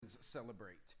heavens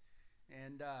celebrate.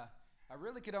 And I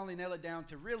really could only nail it down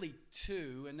to really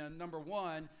two. And then number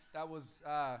one, that was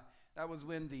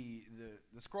when the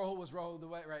scroll was rolled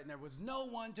away, right? And there was no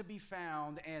one to be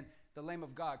found, and the Lamb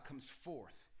of God comes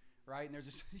forth, right? And there's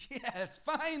just, yes,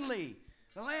 finally,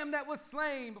 the Lamb that was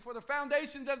slain before the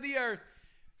foundations of the earth.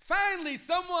 Finally,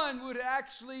 someone would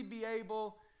actually be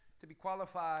able to be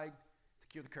qualified to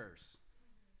cure the curse.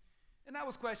 And that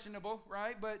was questionable,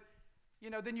 right? But,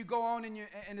 then you go on and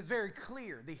it's very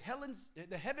clear. The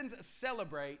heavens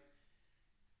celebrate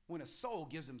when a soul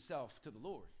gives himself to the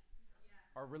Lord.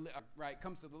 Or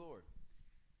comes to the Lord.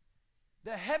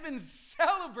 The heavens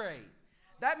celebrate.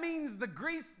 That means the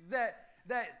grease that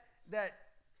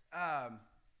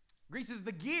greases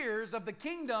the gears of the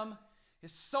kingdom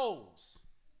is souls.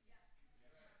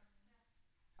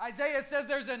 Isaiah says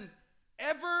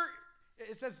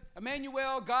it says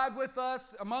Emmanuel, God with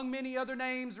us, among many other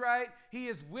names, right? He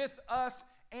is with us,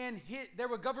 and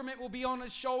government will be on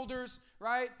his shoulders,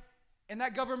 right? And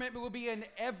that government will be an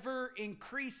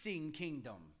ever-increasing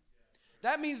kingdom.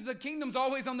 That means the kingdom's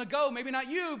always on the go. Maybe not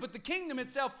you, but the kingdom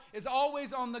itself is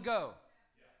always on the go.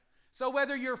 So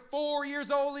whether you're 4 years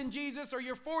old in Jesus or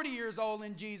you're 40 years old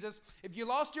in Jesus, if you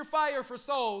lost your fire for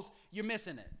souls, you're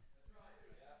missing it.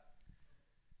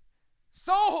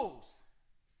 Souls.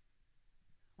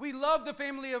 We love the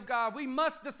family of God. We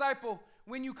must disciple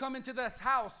when you come into this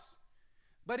house.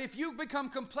 But if you become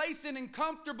complacent and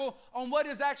comfortable on what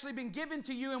has actually been given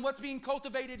to you and what's being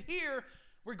cultivated here,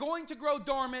 we're going to grow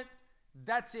dormant.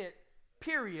 That's it.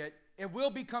 Period. It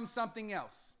will become something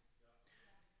else.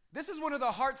 This is one of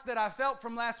the hearts that I felt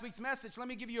from last week's message. Let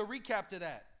me give you a recap to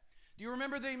that. Do you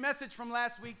remember the message from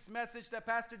last week's message that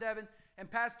Pastor Devin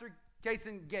and Pastor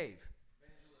Kason gave?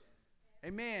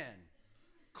 Amen.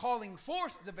 Calling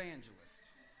forth the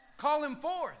evangelist. Call him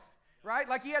forth. Right?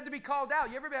 Like he had to be called out.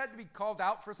 You ever had to be called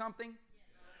out for something?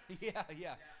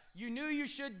 Yeah. You knew you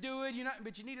should do it,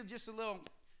 but you needed just a little,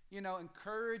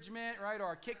 encouragement, right?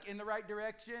 Or a kick in the right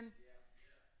direction.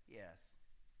 Yes.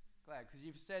 Glad, because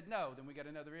you've said no, then we got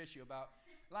another issue about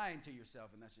lying to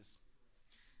yourself, and that's just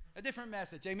a different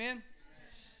message. Amen?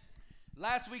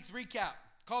 Last week's recap,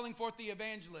 calling forth the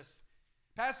evangelist.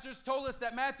 Pastors told us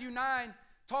that Matthew 9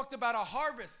 talked about a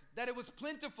harvest, that it was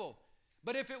plentiful.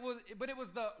 But it was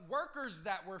the workers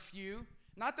that were few,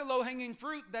 not the low-hanging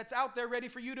fruit that's out there ready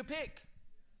for you to pick.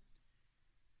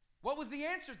 What was the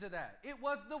answer to that? It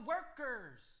was the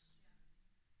workers.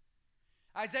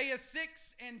 Isaiah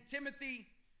 6 and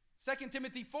 2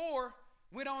 Timothy 4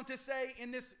 went on to say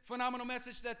in this phenomenal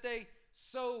message that they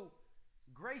so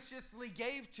graciously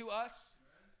gave to us,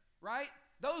 right?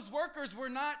 Those workers were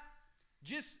not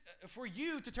just for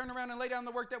you to turn around and lay down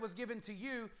the work that was given to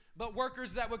you, but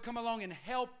workers that would come along and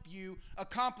help you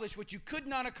accomplish what you could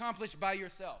not accomplish by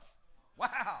yourself.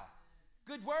 Wow.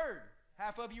 Good word.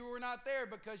 Half of you were not there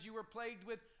because you were plagued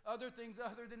with other things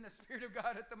other than the Spirit of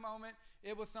God at the moment.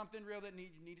 It was something real that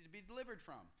needed to be delivered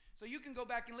from. So you can go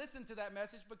back and listen to that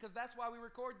message because that's why we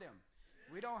record them.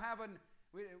 We don't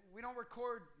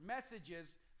record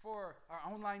messages for our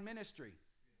online ministry.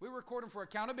 We record them for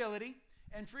accountability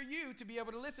and for you to be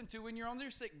able to listen to when you're on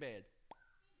your sick bed.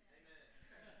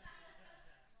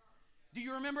 Do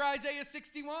you remember Isaiah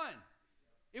 61?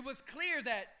 It was clear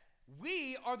that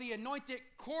we are the anointed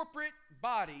corporate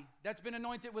body that's been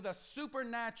anointed with a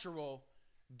supernatural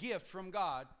gift from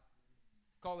God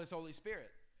called His Holy Spirit.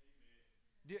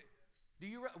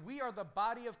 We are the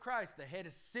body of Christ. The head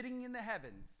is sitting in the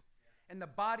heavens, and the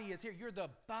body is here. You're the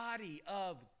body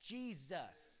of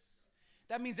Jesus.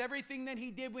 That means everything that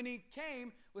He did when He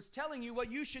came was telling you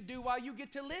what you should do while you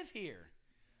get to live here.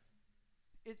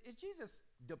 Is Jesus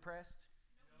depressed?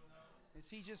 No. Is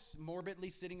He just morbidly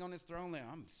sitting on His throne? Like,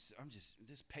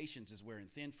 this patience is wearing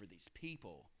thin for these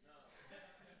people. No.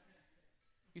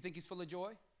 You think He's full of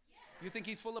joy? Yeah. You think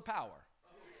He's full of power?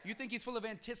 Oh, yeah. You think He's full of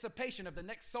anticipation of the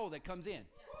next soul that comes in? Yeah.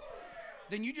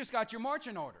 Then you just got your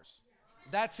marching orders.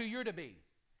 That's who you're to be.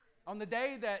 On the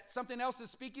day that something else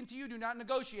is speaking to you, do not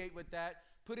negotiate with that.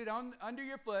 Put it under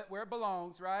your foot where it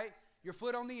belongs, right? Your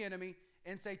foot on the enemy,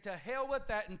 and say, to hell with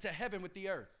that and to heaven with the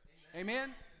earth. Amen? Amen?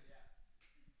 Yeah.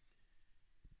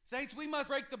 Saints, we must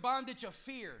break the bondage of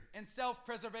fear and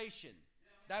self-preservation.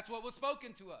 That's what was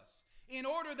spoken to us. In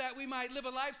order that we might live a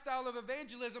lifestyle of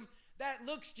evangelism that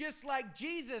looks just like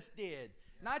Jesus did.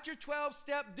 Not your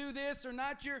 12-step do this, or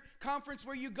not your conference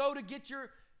where you go to get your...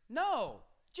 No.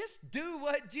 Just do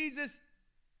what Jesus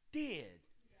did.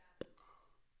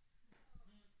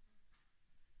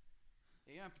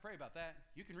 You don't have to pray about that.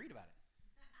 You can read about it.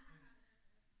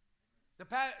 The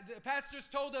pastors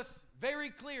told us very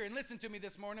clear, and listen to me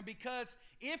this morning, because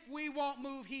if we won't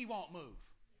move, He won't move.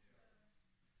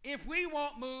 If we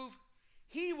won't move,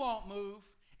 he won't move.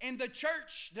 And the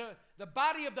church, the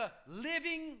body of the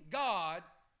living God,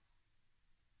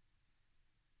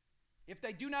 if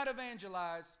they do not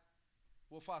evangelize,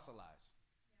 will fossilize.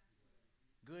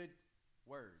 Good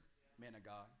word, men of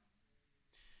God.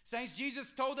 Saints,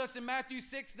 Jesus told us in Matthew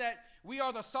 6 that we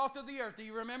are the salt of the earth. Do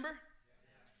you remember?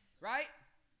 Right?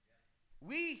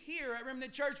 We here at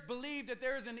Remnant Church believe that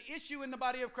there is an issue in the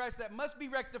body of Christ that must be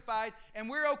rectified, and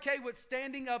we're okay with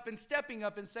standing up and stepping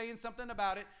up and saying something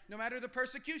about it, no matter the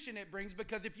persecution it brings.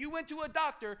 Because if you went to a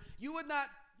doctor, you would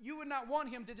not want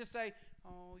him to just say,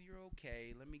 "Oh, you're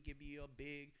okay. Let me give you a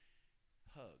big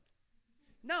hug."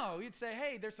 No, he'd say,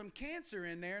 "Hey, there's some cancer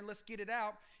in there, and let's get it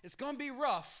out. It's going to be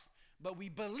rough, but we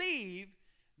believe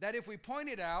that if we point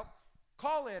it out,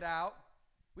 call it out,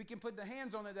 we can put the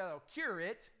hands on it that'll cure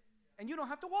it, and you don't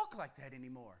have to walk like that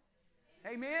anymore."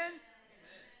 Amen?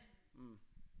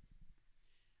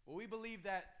 Well, we believe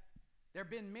that there have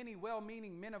been many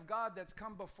well-meaning men of God that's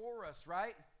come before us,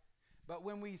 right? But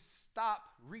when we stop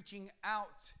reaching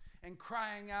out and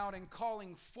crying out and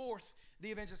calling forth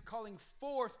the evangelists, calling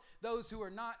forth those who are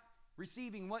not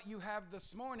receiving what you have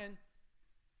this morning,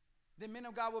 then men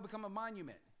of God will become a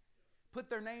monument. Put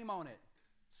their name on it.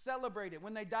 Celebrate it.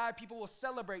 When they die, people will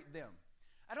celebrate them.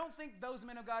 I don't think those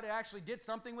men of God that actually did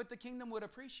something with the kingdom would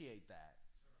appreciate that.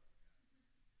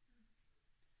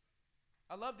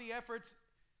 I love the efforts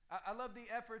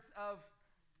of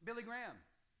Billy Graham.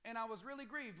 And I was really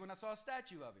grieved when I saw a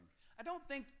statue of him. I don't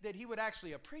think that he would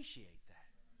actually appreciate that.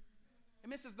 It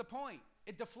misses the point.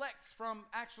 It deflects from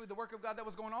actually the work of God that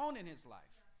was going on in his life.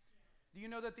 Do you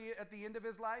know that at the end of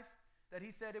his life, that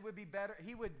he said it would be better,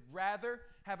 he would rather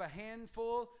have a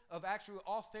handful of actual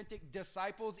authentic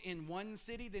disciples in one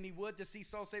city than he would to see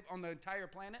souls saved on the entire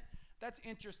planet? That's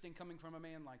interesting coming from a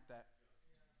man like that.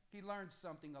 He learned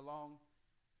something along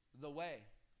the way.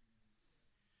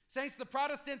 Saints, the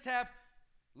Protestants have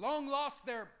long lost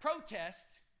their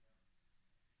protest.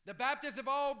 The Baptists have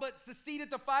all but seceded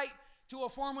the fight to a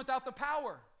form without the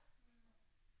power.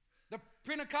 The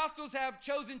Pentecostals have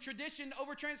chosen tradition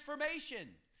over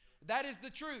transformation. That is the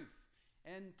truth.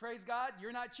 And praise God,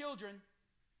 you're not children.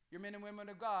 You're men and women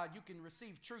of God. You can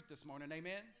receive truth this morning.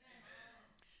 Amen? Amen.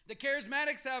 The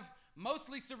charismatics have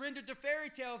mostly surrendered to fairy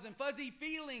tales and fuzzy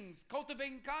feelings,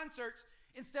 cultivating concerts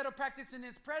instead of practicing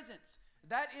his presence.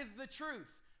 That is the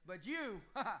truth. But you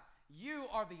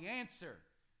are the answer,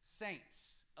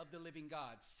 saints of the living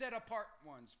God, set apart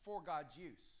ones for God's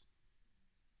use.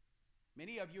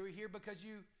 Many of you are here because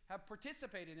you have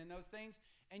participated in those things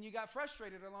and you got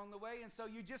frustrated along the way, and so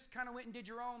you just kind of went and did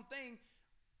your own thing.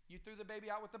 You threw the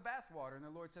baby out with the bathwater, and the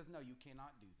Lord says, no, you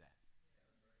cannot do that.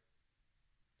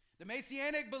 The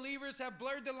Messianic believers have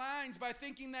blurred the lines by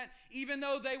thinking that even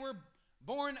though they were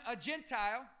born a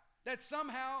Gentile, that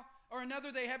somehow or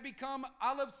another they have become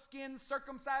olive-skinned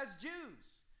circumcised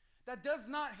Jews. That does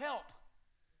not help.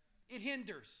 It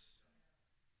hinders.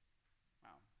 Wow.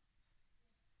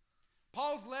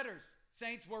 Paul's letters,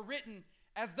 saints, were written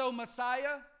as though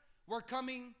Messiah were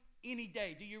coming any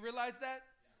day. Do you realize that?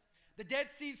 The Dead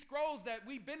Sea Scrolls that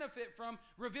we benefit from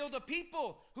revealed a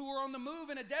people who were on the move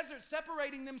in a desert,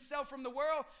 separating themselves from the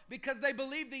world because they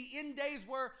believed the end days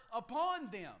were upon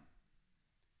them.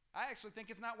 I actually think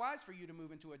it's not wise for you to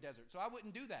move into a desert, so I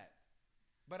wouldn't do that.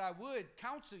 But I would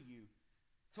counsel you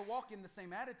to walk in the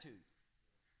same attitude,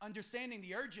 understanding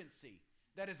the urgency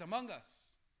that is among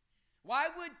us. Why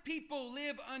would people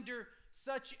live under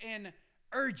such an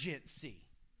urgency?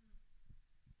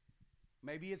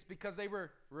 Maybe it's because they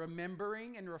were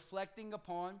remembering and reflecting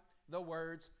upon the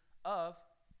words of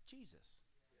Jesus.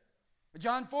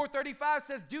 John 4:35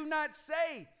 says, "Do not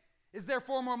say, is there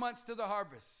 4 more months to the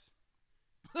harvest?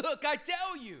 Look, I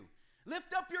tell you,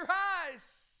 lift up your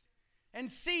eyes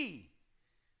and see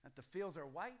that the fields are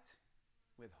white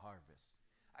with harvest."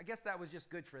 I guess that was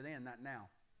just good for then, not now.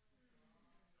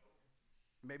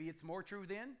 Maybe it's more true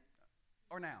then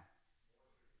or now.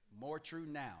 More true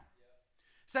now.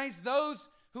 Saints, those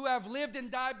who have lived and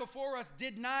died before us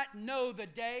did not know the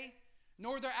day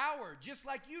nor the hour, just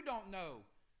like you don't know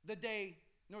the day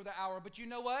nor the hour. But you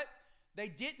know what? They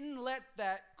didn't let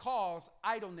that cause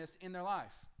idleness in their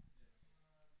life.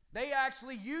 They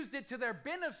actually used it to their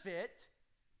benefit,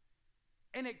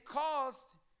 and it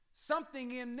caused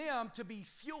something in them to be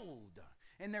fueled.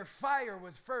 And their fire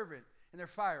was fervent, and their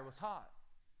fire was hot.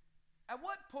 At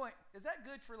what point, is that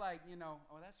good for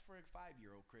that's for a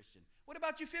 5-year-old Christian. What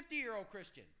about you 50-year-old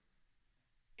Christian?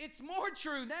 It's more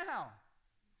true now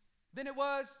than it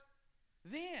was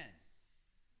then.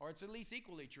 Or it's at least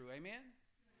equally true, amen?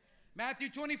 Matthew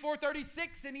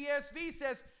 24:36 in ESV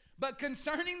says, But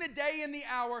concerning the day and the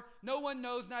hour, no one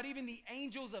knows, not even the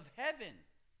angels of heaven,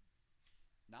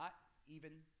 not even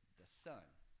the Son,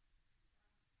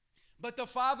 but the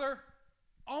Father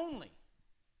only.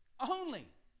 Only.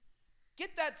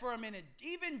 Get that for a minute.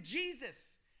 Even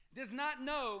Jesus does not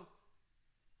know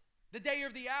the day or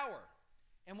the hour.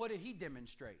 And what did he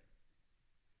demonstrate?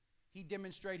 He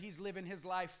demonstrated he's living his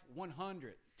life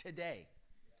 100 today,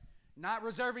 not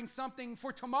reserving something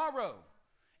for tomorrow,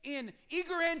 in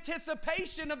eager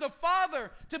anticipation of the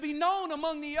Father to be known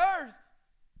among the earth.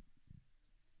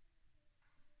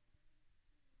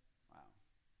 Wow.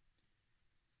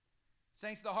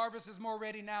 Saints, the harvest is more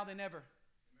ready now than ever. Amen.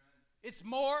 It's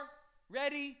more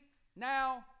ready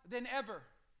now than ever.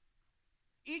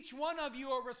 Each one of you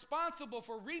are responsible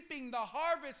for reaping the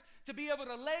harvest to be able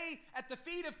to lay at the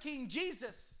feet of King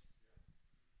Jesus.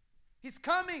 He's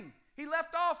coming. He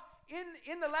left off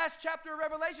in the last chapter of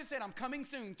Revelation, said, I'm coming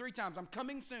soon. 3 times. I'm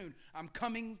coming soon. I'm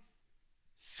coming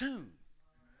soon. Amen.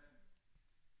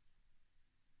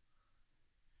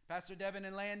 Pastor Devin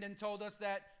and Landon told us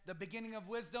that the beginning of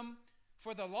wisdom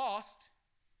for the lost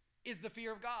is the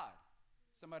fear of God.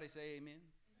 Somebody say amen.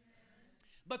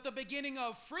 But the beginning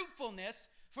of fruitfulness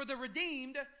for the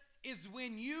redeemed is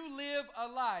when you live a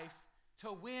life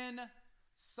to win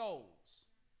souls.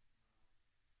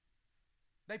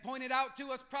 They pointed out to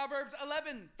us Proverbs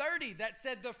 11:30 that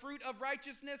said the fruit of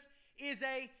righteousness is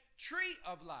a tree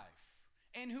of life,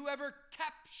 and whoever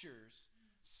captures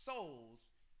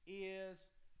souls is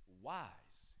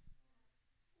wise.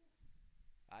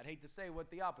 I'd hate to say what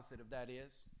the opposite of that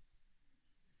is.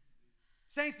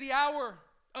 Saints, the hour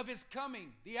of his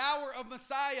coming, the hour of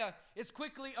Messiah is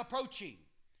quickly approaching.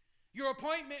 Your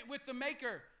appointment with the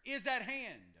Maker is at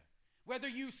hand, whether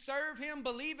you serve him,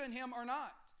 believe in him or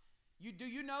not. Do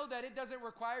you know that it doesn't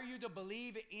require you to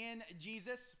believe in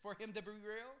Jesus for him to be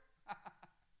real?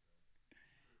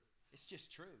 It's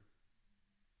just true.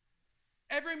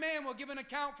 Every man will give an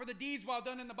account for the deeds while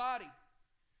done in the body.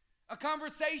 A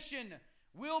conversation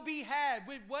will be had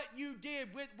with what you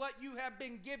did, with what you have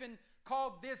been given,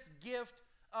 called this gift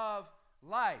of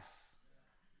life.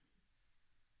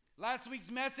 Last week's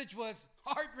message was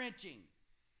heart-wrenching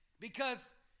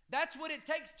because that's what it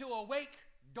takes to awake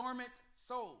dormant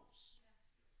souls.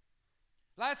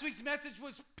 Last week's message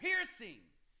was piercing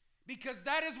because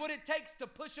that is what it takes to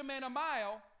push a man a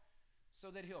mile so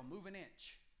that he'll move an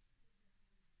inch.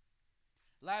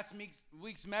 Last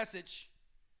week's message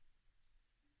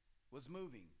was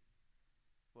moving.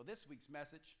 Well, this week's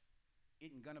message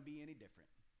isn't going to be any different.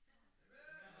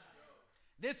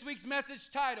 This week's message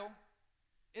title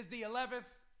is the 11th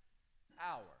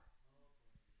hour.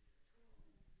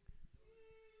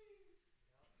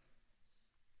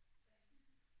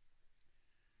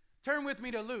 Turn with me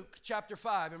to Luke chapter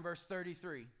 5 and verse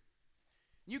 33.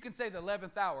 You can say the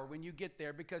 11th hour when you get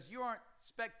there because you aren't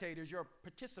spectators, you're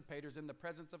participators in the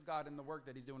presence of God and the work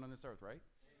that he's doing on this earth, right?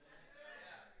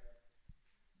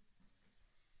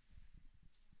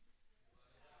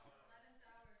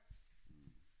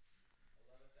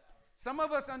 Some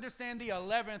of us understand the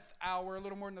 11th hour a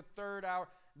little more than the 3rd hour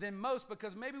than most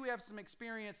because maybe we have some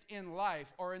experience in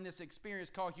life or in this experience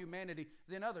called humanity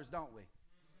than others, don't we?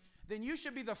 Then you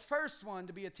should be the first one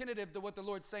to be attentive to what the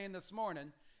Lord's saying this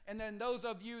morning. And then those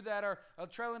of you that are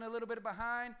trailing a little bit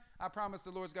behind, I promise the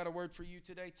Lord's got a word for you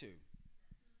today too.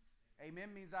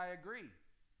 Amen means I agree.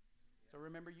 So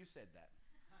remember you said that.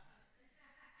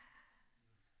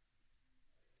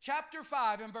 Chapter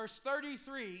 5 and verse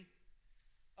 33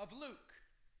 of Luke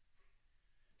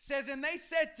says, and they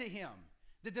said to him,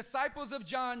 the disciples of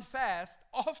John fast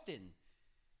often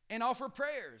and offer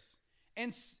prayers,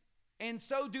 and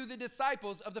so do the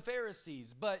disciples of the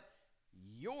Pharisees, but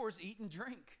yours eat and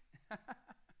drink. I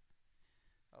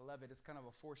love it. It's kind of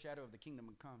a foreshadow of the kingdom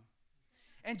to come.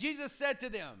 And Jesus said to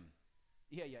them,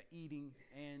 eating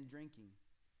and drinking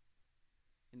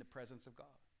in the presence of God.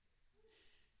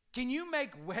 Can you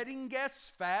make wedding guests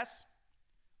fast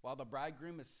while the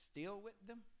bridegroom is still with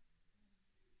them?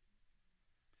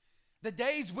 The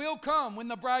days will come when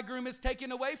the bridegroom is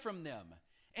taken away from them,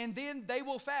 and then they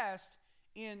will fast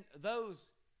in those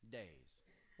days.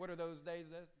 What are those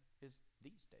days? It's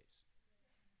these days.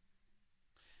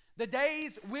 The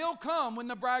days will come when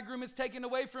the bridegroom is taken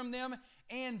away from them,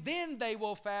 and then they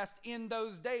will fast in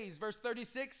those days. Verse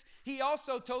 36, he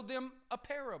also told them a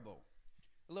parable.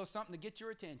 A little something to get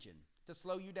your attention, to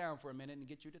slow you down for a minute and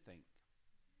get you to think.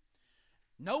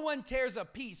 No one tears a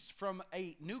piece from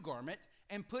a new garment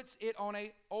and puts it on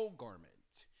an old garment.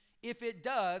 If it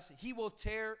does, he will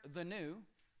tear the new,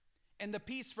 and the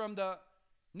piece from the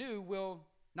new will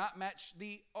not match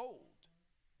the old.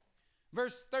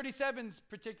 Verse 37 is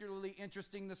particularly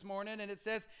interesting this morning, and it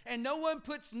says, and no one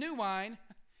puts new wine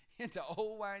into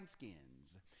old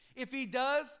wineskins. If he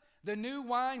does, the new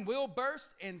wine will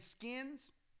burst the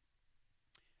skins,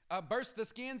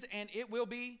 and it will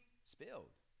be spilled,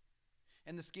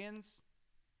 and the skins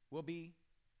will be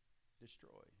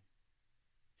destroyed.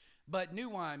 But new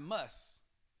wine must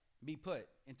be put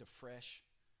into fresh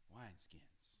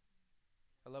wineskins.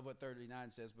 I love what 39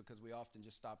 says, because we often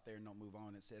just stop there and don't move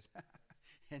on. It says,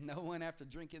 and no one after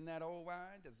drinking that old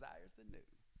wine desires the new,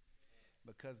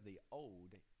 because the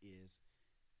old is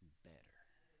better.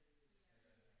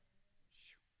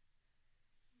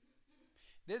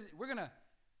 We're going to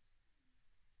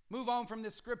move on from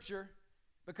this scripture,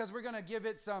 because we're going to give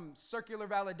it some circular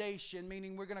validation,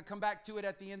 meaning we're going to come back to it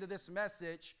at the end of this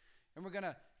message, and we're going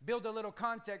to build a little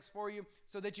context for you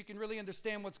so that you can really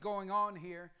understand what's going on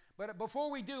here. But before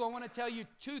we do, I want to tell you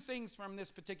two things from this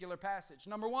particular passage.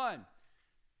 Number one,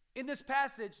 in this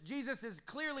passage, Jesus is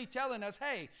clearly telling us,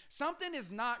 hey, something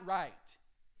is not right.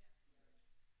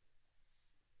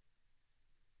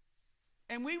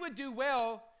 And we would do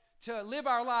well to live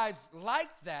our lives like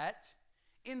that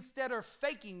instead of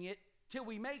faking it till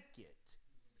we make it.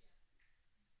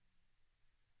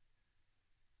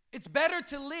 It's better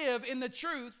to live in the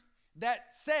truth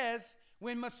that says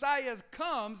when Messiah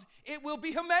comes, it will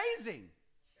be amazing.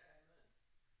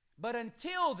 But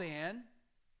until then,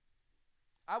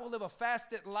 I will live a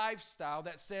fasted lifestyle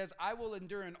that says I will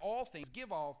endure in all things,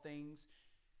 give all things,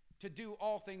 to do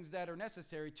all things that are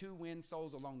necessary to win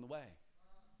souls along the way.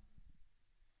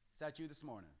 Is that you this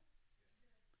morning?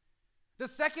 The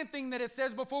second thing that it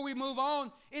says before we move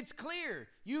on, it's clear.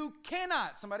 You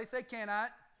cannot, somebody say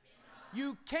cannot.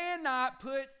 You cannot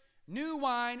put new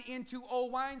wine into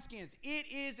old wineskins. It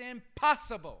is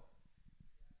impossible.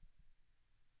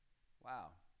 Wow.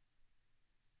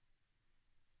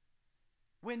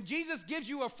 When Jesus gives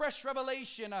you a fresh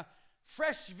revelation, a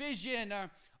fresh vision,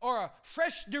 or a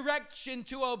fresh direction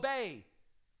to obey,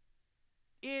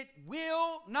 it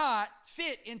will not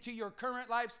fit into your current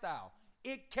lifestyle.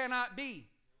 It cannot be.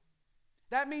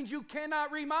 That means you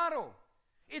cannot remodel.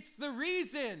 It's the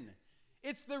reason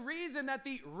that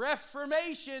the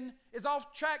Reformation is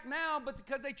off track now, but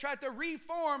because they tried to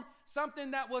reform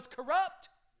something that was corrupt.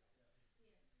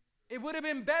 It would have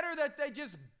been better that they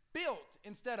just built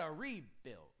instead of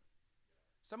rebuilt.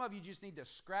 Some of you just need to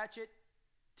scratch it,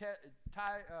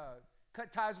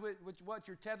 cut ties with what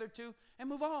you're tethered to, and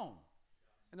move on.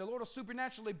 And the Lord will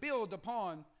supernaturally build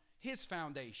upon his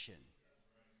foundation.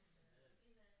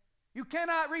 You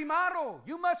cannot remodel.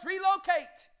 You must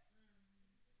relocate.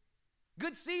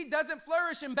 Good seed doesn't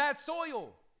flourish in bad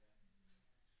soil.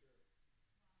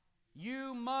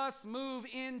 You must move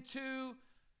into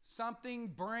something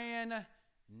brand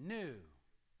new.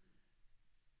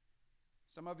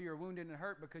 Some of you are wounded and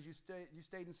hurt because you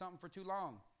stayed in something for too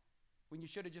long when you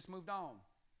should have just moved on.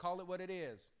 Call it what it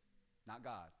is, not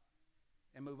God,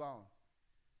 and move on.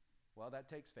 Well, that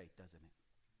takes faith, doesn't it?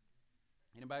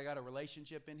 Anybody got a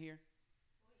relationship in here?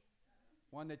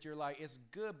 One that you're like, it's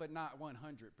good, but not 100%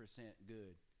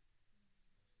 good.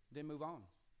 Then move on.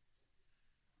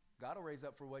 God will raise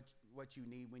up for what you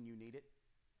need when you need it.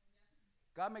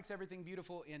 God makes everything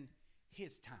beautiful in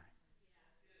his time.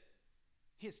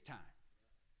 His time.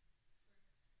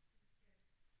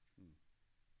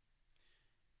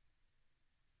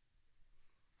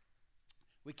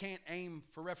 We can't aim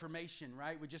for reformation,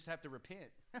 right? We just have to repent,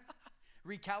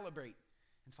 recalibrate,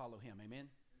 and follow him. Amen?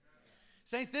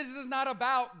 Saints, this is not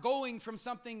about going from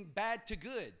something bad to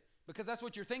good, because that's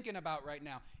what you're thinking about right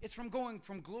now. It's from going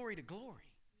from glory to glory.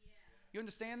 Yeah. You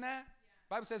understand that? Yeah.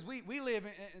 Bible says we live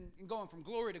in going from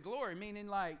glory to glory, meaning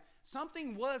like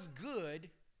something was good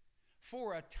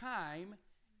for a time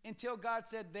until God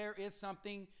said there is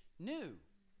something new.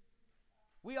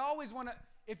 We always want to,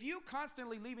 if you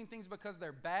constantly leaving things because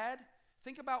they're bad,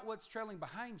 think about what's trailing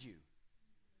behind you.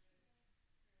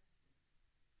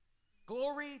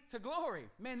 Glory to glory.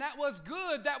 Man, that was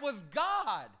good. That was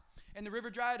God. And the river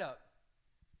dried up.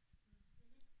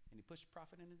 And he pushed the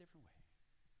prophet in a different way.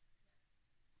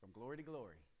 From glory to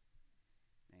glory.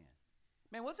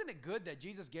 Man, wasn't it good that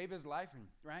Jesus gave his life and,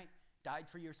 right, died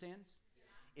for your sins?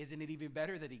 Yeah. Isn't it even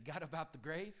better that he got about the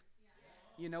grave?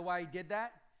 Yeah. You know why he did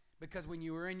that? Because when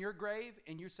you were in your grave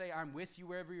and you say, I'm with you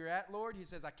wherever you're at, Lord, he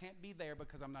says, I can't be there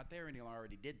because I'm not there, and he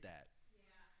already did that.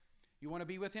 Yeah. You want to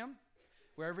be with him?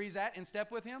 Wherever he's at, in step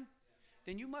with him,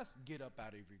 then you must get up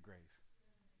out of your grave.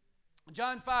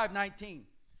 John 5:19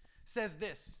 says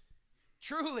this,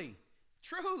 truly,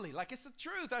 like it's the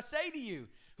truth, I say to you,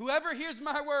 whoever hears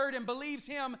my word and believes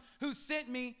him who sent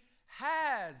me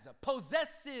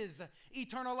possesses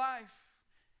eternal life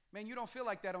Man, you don't feel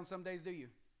like that on some days, do you?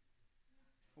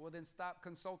 Well, then stop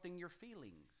consulting your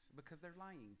feelings because they're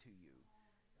lying to you.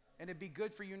 And it'd be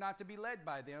good for you not to be led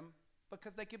by them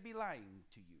because they could be lying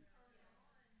to you.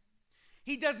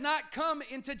 He does not come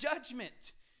into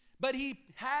judgment, but he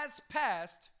has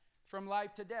passed from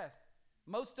life to death.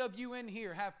 Most of you in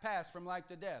here have passed from life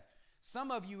to death.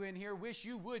 Some of you in here wish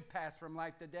you would pass from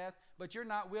life to death, but you're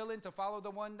not willing to follow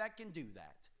the one that can do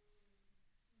that.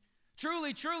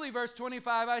 Truly, truly, verse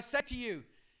 25, I say to you,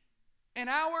 an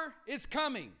hour is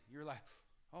coming. You're like,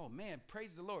 oh man,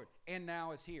 praise the Lord. And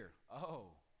now is here. Oh,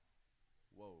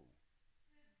 whoa.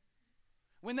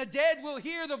 When the dead will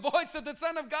hear the voice of the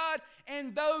Son of God,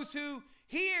 and those who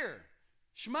hear,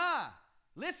 Shema,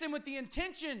 listen with the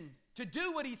intention to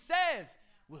do what he says,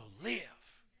 will live.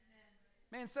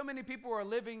 Man, so many people are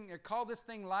living, or call this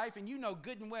thing life, and you know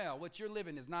good and well what you're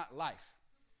living is not life.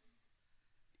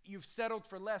 You've settled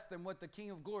for less than what the King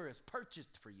of Glory has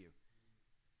purchased for you.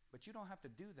 But you don't have to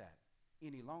do that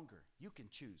any longer. You can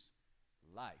choose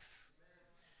life.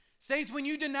 Saints, when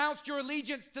you denounced your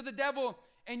allegiance to the devil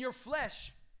and your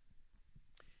flesh,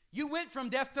 you went from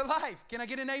death to life. Can I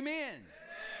get an amen? Amen.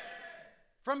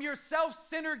 From your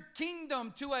self-centered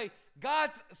kingdom to a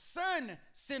God's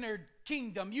Son-centered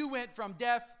kingdom, you went from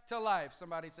death to life.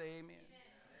 Somebody say amen. Amen.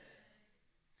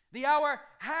 The hour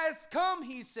has come,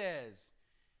 he says.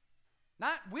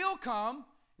 Not will come,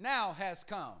 now has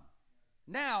come.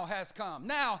 Now has come,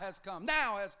 now has come,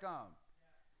 now has come.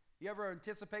 You ever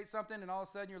anticipate something and all of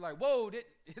a sudden you're like, whoa,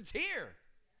 it's here.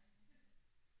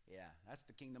 Yeah, that's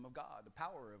the kingdom of God, the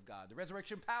power of God, the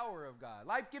resurrection power of God,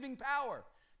 life-giving power,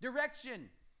 direction,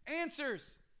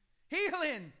 answers,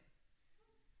 healing.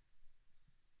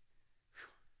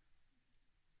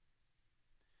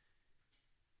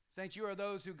 Saints, you are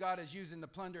those who God is using to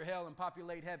plunder hell and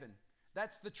populate heaven.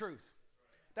 That's the truth.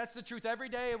 That's the truth every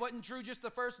day. It wasn't true just the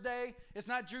first day. It's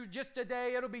not true just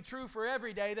today. It'll be true for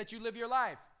every day that you live your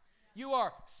life. You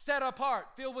are set apart,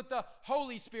 filled with the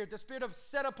Holy Spirit, the spirit of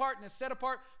set apartness, set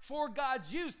apart for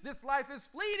God's use. This life is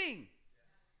fleeting.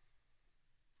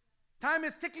 Time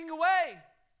is ticking away.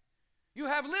 You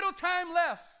have little time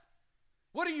left.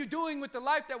 What are you doing with the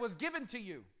life that was given to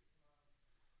you?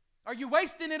 Are you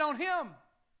wasting it on Him?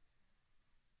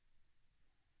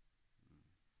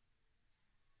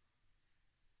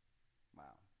 Wow.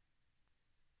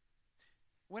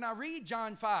 When I read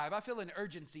John 5, I feel an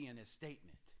urgency in his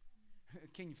statement.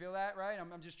 Can you feel that, right?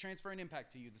 I'm just transferring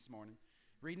impact to you this morning.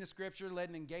 Reading the scripture,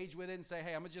 letting engage with it and say,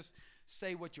 hey, I'm going to just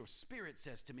say what your spirit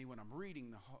says to me when I'm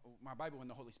reading my Bible in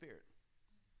the Holy Spirit.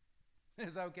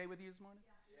 Is that okay with you this morning?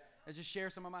 Yeah. Let's just share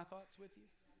some of my thoughts with you.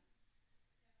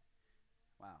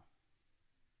 Wow.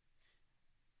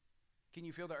 Can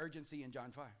you feel the urgency in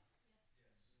John 5? Yes.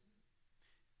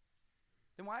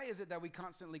 Then why is it that we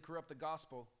constantly corrupt the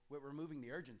gospel with removing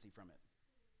the urgency from it?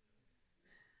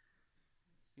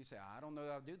 You say, I don't know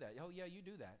how to do that. Oh, yeah, you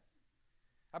do that.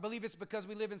 I believe it's because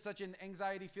we live in such an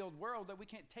anxiety-filled world that we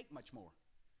can't take much more.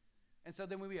 And so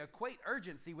then when we equate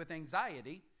urgency with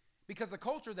anxiety, because the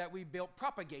culture that we built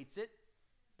propagates it,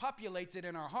 populates it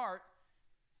in our heart,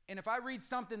 and if I read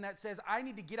something that says I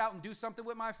need to get out and do something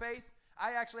with my faith,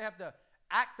 I actually have to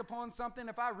act upon something.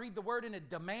 If I read the word and it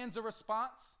demands a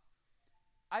response,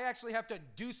 I actually have to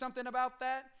do something about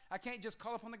that. I can't just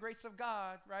call upon the grace of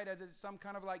God, right, as some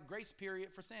kind of like grace period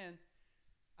for sin.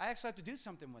 I actually have to do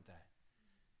something with that.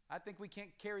 I think we can't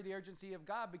carry the urgency of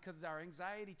God because our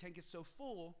anxiety tank is so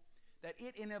full that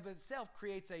it in of itself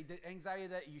creates a anxiety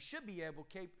that you should be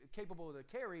capable to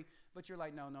carry, but you're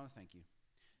like, no, thank you.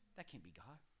 That can't be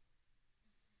God.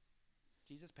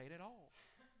 Jesus paid it all.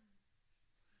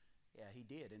 Yeah, he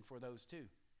did, and for those too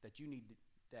that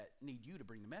need you to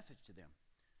bring the message to them.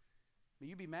 I mean,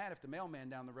 you'd be mad if the mailman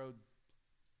down the road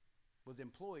was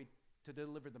employed to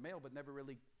deliver the mail but never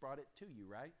really brought it to you,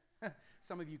 right?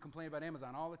 Some of you complain about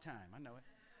Amazon all the time. I know it,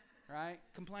 right?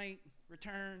 Complaint,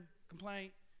 return,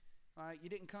 complaint. All right, you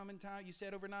didn't come in time. You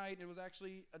said overnight. It was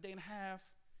actually a day and a half.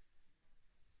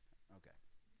 Okay.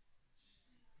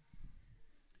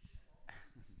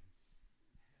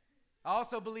 I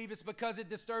also believe it's because it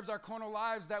disturbs our carnal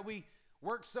lives that we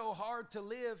work so hard to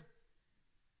live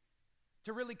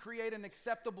to really create an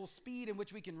acceptable speed in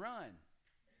which we can run.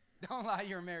 Don't lie,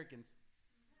 you're Americans.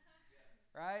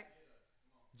 Right?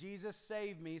 Jesus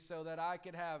saved me so that I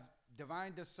could have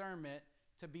divine discernment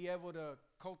to be able to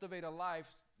cultivate a life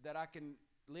that I can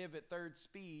live at third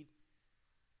speed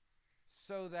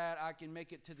so that I can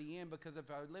make it to the end, because if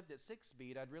I lived at 6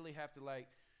 speed, I'd really have to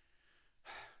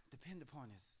depend upon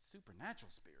his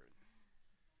supernatural spirit.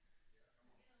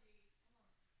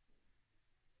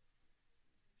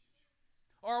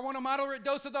 Or I want a moderate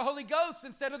dose of the Holy Ghost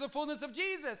instead of the fullness of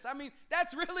Jesus. I mean,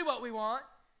 that's really what we want.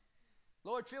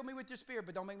 Lord, fill me with your spirit,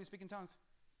 but don't make me speak in tongues.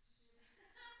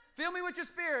 Fill me with your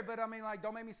spirit, but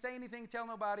don't make me say anything, tell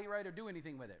nobody, right, or do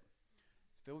anything with it.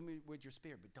 Fill me with your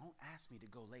spirit, but don't ask me to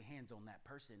go lay hands on that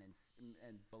person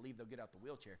and believe they'll get out the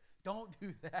wheelchair. Don't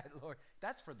do that, Lord.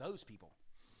 That's for those people.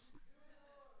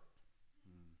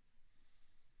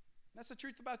 That's the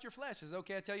truth about your flesh. Is it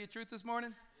okay I tell you the truth this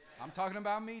morning? Yeah. I'm talking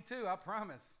about me too, I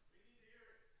promise.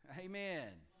 Amen.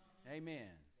 Amen.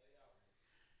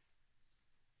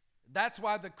 That's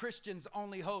why the Christian's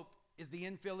only hope is the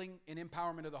infilling and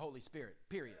empowerment of the Holy Spirit,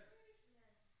 period.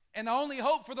 And the only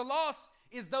hope for the lost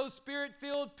is those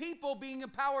spirit-filled people being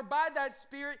empowered by that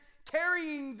Spirit,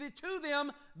 carrying to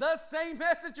them the same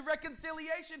message of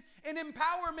reconciliation and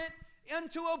empowerment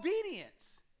into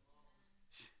obedience.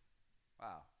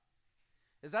 Wow.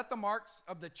 Is that the marks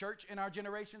of the church in our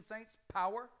generation, saints?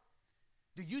 Power?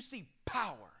 Do you see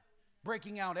power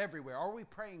breaking out everywhere? Are we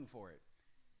praying for it?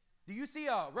 Do you see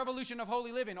a revolution of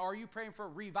holy living, or are you praying for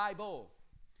revival?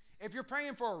 If you're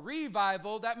praying for a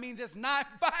revival, that means it's not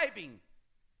vibing.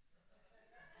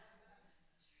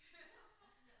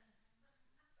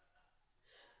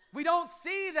 We don't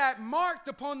see that marked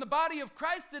upon the body of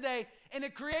Christ today, and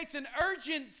it creates an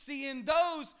urgency in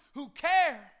those who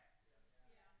care.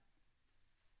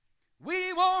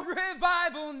 We want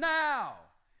revival now.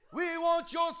 We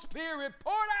want your Spirit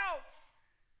poured out.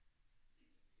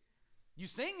 You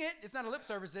sing it. It's not a lip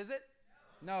service, is it?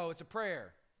 No, it's a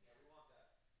prayer.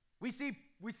 We see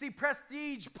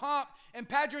prestige, pomp, and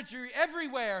pageantry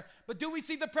everywhere. But do we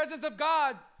see the presence of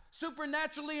God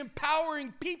supernaturally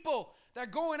empowering people that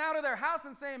are going out of their house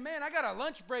and saying, man, I got a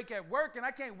lunch break at work and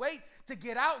I can't wait to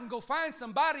get out and go find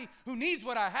somebody who needs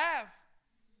what I have.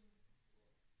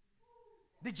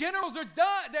 The generals are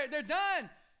done. They're done.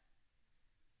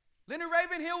 Leonard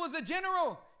Ravenhill was a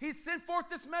general. He sent forth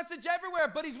this message everywhere,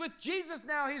 but he's with Jesus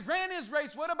now. He's ran his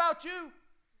race. What about you?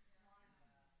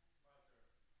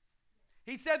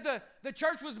 He said the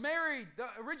church was married. The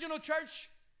original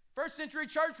church, first century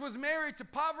church, was married to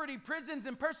poverty, prisons,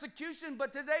 and persecution,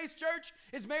 but today's church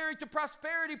is married to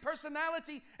prosperity,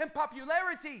 personality, and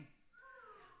popularity.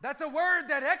 That's a word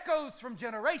that echoes from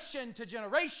generation to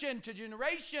generation to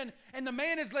generation, and the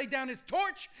man has laid down his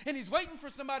torch, and he's waiting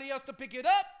for somebody else to pick it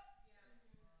up.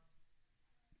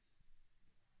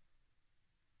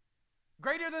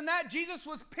 Greater than that, Jesus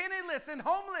was penniless and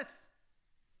homeless.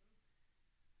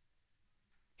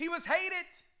 He was hated.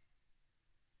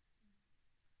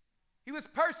 He was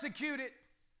persecuted.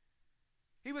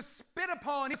 He was spit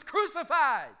upon. He was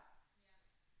crucified.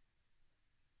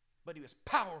 But he was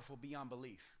powerful beyond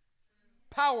belief.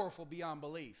 Powerful beyond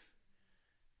belief.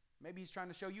 Maybe he's trying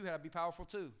to show you how to be powerful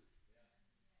too.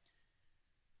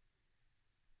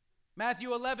 Matthew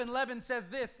 11:11 says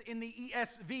this in the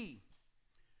ESV.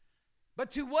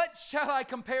 But to what shall I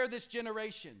compare this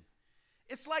generation?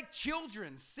 It's like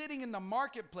children sitting in the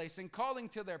marketplace and calling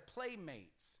to their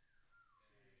playmates.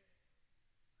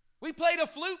 We played a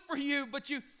flute for you, but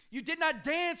you did not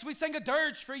dance. We sang a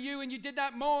dirge for you, and you did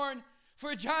not mourn.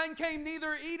 For John came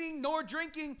neither eating nor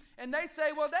drinking. And they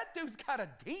say, well, that dude's got a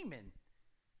demon.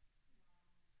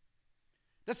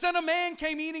 The Son of Man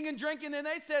came eating and drinking, and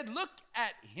they said, look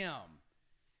at him,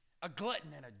 a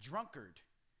glutton and a drunkard.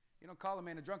 You don't call a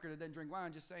man a drunkard that doesn't drink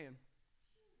wine, just saying.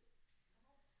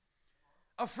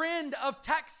 A friend of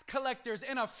tax collectors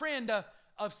and a friend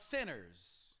of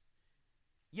sinners.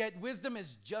 Yet wisdom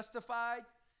is justified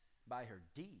by her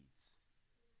deeds.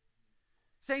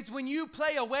 Saints, when you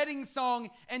play a wedding song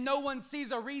and no one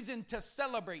sees a reason to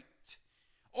celebrate,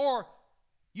 or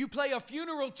you play a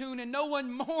funeral tune and no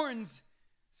one mourns,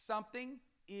 something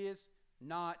is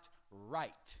not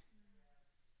right.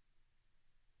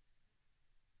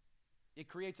 It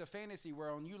creates a fantasy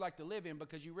world you like to live in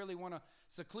because you really want to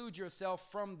seclude yourself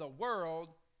from the world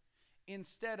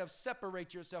instead of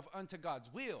separate yourself unto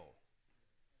God's will.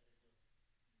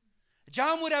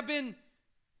 John would have been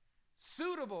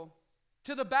suitable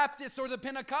to the Baptists or the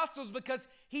Pentecostals because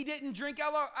he didn't drink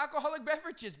alcoholic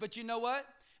beverages. But you know what?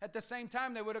 At the same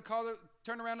time, they would have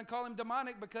turned around and called him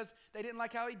demonic because they didn't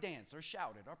like how he danced or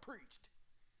shouted or preached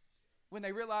when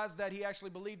they realized that he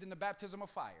actually believed in the baptism of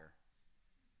fire.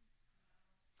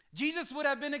 Jesus would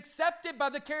have been accepted by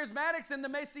the charismatics and the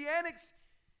messianics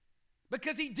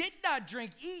because he did not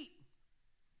drink, eat.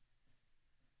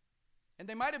 And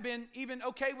they might have been even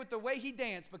okay with the way he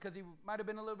danced because he might have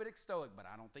been a little bit stoic, but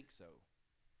I don't think so.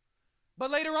 But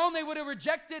later on, they would have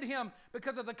rejected him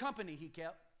because of the company he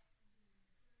kept.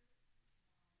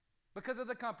 Because of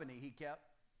the company he kept.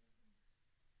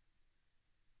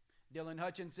 Dylan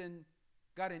Hutchinson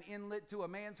got an inlet to a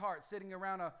man's heart sitting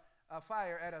around a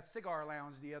fire at a cigar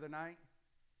lounge the other night,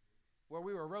 where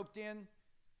we were roped in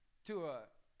to a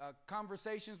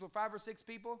conversations with 5 or 6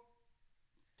 people.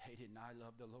 They did not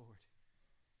love the Lord.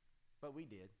 But we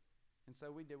did. And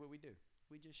so we did what we do.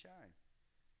 We just shine.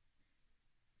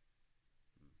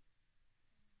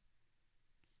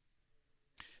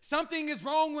 Something is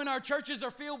wrong when our churches are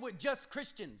filled with just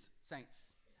Christians,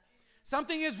 saints.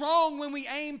 Something is wrong when we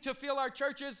aim to fill our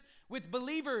churches with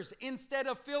believers instead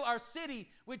of fill our city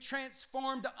with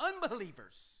transformed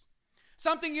unbelievers.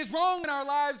 Something is wrong when our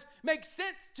lives make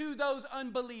sense to those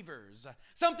unbelievers.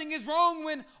 Something is wrong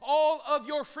when all of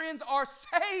your friends are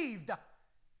saved.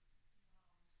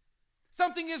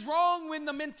 Something is wrong when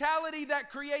the mentality that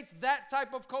creates that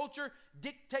type of culture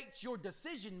dictates your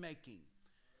decision making.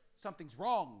 Something's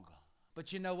wrong.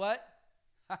 But you know what?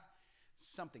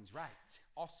 Something's right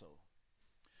also.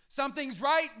 Something's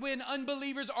right when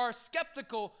unbelievers are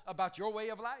skeptical about your way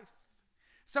of life.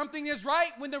 Something is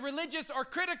right when the religious are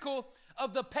critical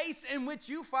of the pace in which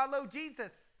you follow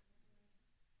Jesus.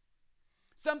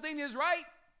 Something is right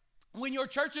when your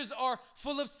churches are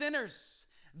full of sinners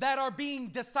that are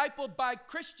being discipled by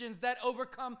Christians that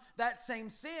overcome that same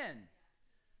sin.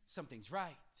 Something's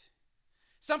right.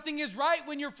 Something is right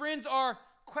when your friends are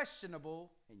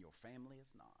questionable and your family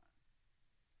is not.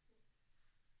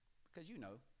 Because you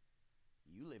know,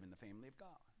 you live in the family of God.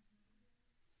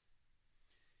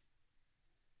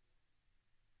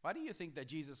 Why do you think that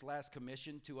Jesus' last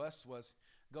commission to us was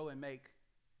go and make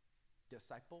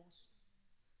disciples?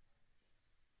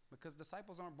 Because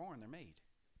disciples aren't born, they're made.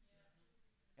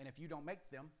 And if you don't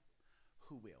make them,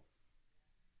 who will?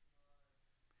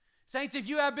 Saints, if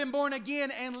you have been born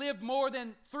again and lived more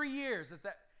than 3 years, is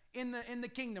that in the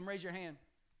kingdom, raise your hand.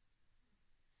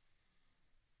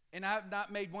 And I have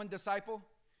not made one disciple,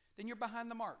 then you're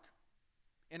behind the mark.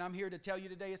 And I'm here to tell you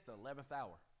today it's the 11th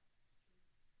hour.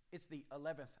 It's the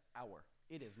 11th hour.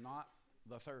 It is not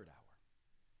the 3rd hour.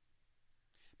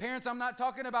 Parents, I'm not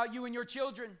talking about you and your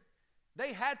children.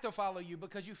 They had to follow you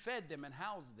because you fed them and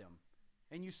housed them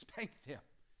and you spanked them.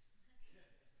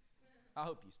 I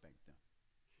hope you spanked them.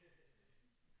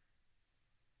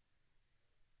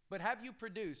 But have you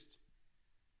produced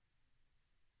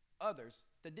others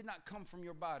that did not come from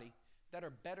your body that are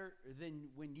better than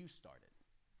when you started?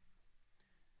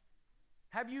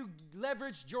 Have you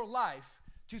leveraged your life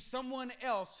to someone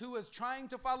else who is trying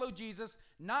to follow Jesus,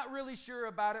 not really sure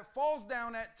about it, falls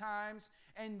down at times,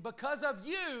 and because of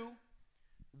you,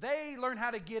 they learn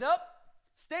how to get up,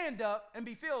 stand up, and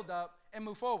be filled up, and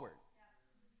move forward?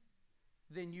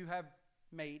 Yeah. Then you have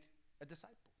made a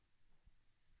disciple.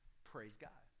 Praise God.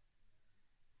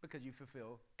 Because you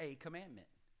fulfill a commandment.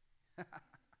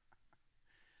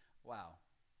 Wow.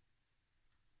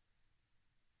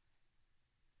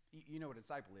 You know what a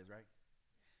disciple is, right?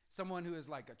 Someone who is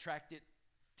like attracted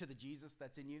to the Jesus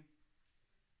that's in you.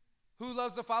 Who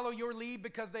loves to follow your lead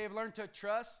because they have learned to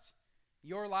trust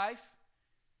your life.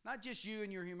 Not just you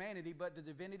and your humanity, but the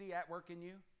divinity at work in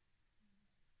you.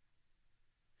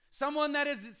 Someone that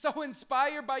is so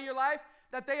inspired by your life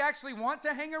that they actually want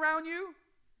to hang around you.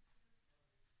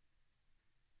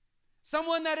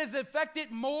 Someone that is affected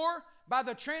more by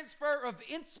the transfer of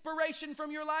inspiration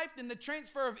from your life than the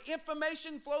transfer of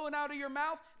information flowing out of your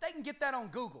mouth. They can get that on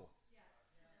Google.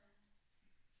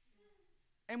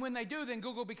 And when they do, then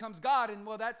Google becomes God, and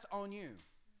well, that's on you.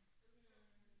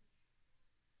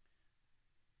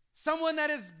 Someone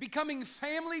that is becoming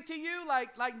family to you,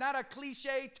 like not a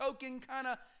cliche token kind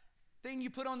of thing you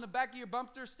put on the back of your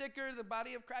bumper sticker, the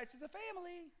body of Christ is a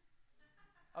family.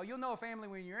 Oh, you'll know a family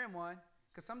when you're in one.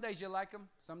 Because some days you like them,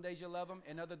 some days you love them,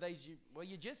 and other days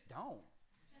you just don't.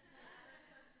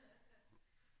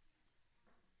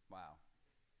 Wow.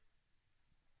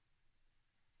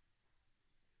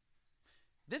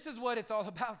 This is what it's all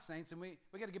about, saints, and we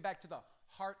got to get back to the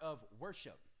heart of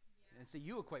worship. Yeah. And see,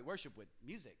 you equate worship with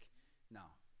music. No,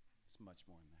 it's much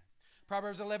more than that.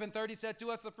 Proverbs 11:30 said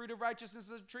to us, the fruit of righteousness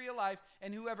is a tree of life,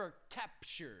 and whoever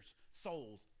captures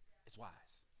souls is wise.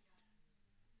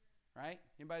 Right?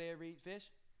 Anybody ever eat fish?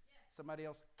 Yes. Somebody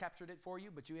else captured it for you,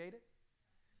 but you ate it?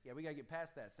 Yeah, we got to get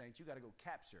past that, saints. You got to go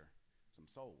capture some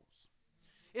souls.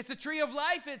 It's a tree of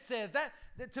life, it says. That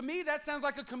to me, that sounds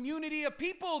like a community of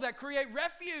people that create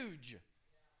refuge.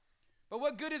 But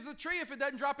what good is the tree if it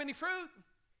doesn't drop any fruit?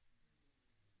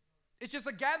 It's just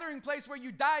a gathering place where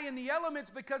you die in the elements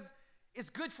because it's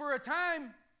good for a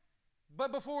time,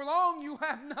 but before long you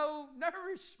have no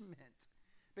nourishment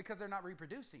because they're not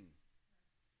reproducing.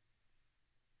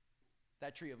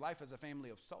 That tree of life is a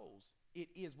family of souls. It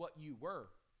is what you were,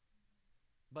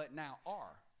 but now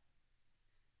are.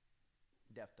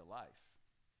 Death to life.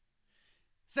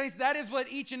 Saints, that is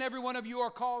what each and every one of you are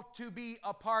called to be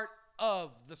a part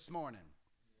of this morning.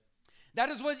 That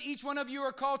is what each one of you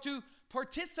are called to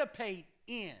participate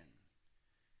in.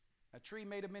 A tree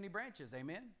made of many branches,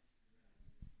 amen?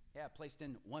 Yeah, placed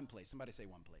in one place. Somebody say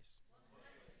one place.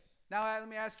 Now, let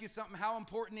me ask you something. How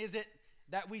important is it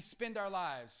that we spend our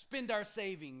lives, spend our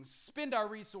savings, spend our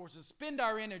resources, spend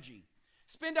our energy,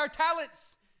 spend our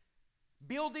talents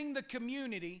building the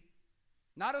community,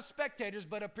 not of spectators,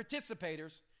 but of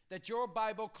participators, that your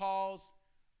Bible calls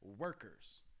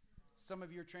workers? Some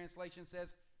of your translation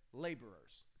says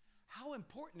laborers. How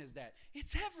important is that?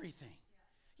 It's everything.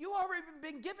 You already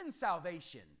been given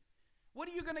salvation. What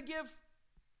are you going to give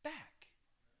back?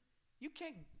 You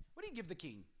can't. What do you give the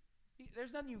king?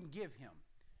 There's nothing you can give him.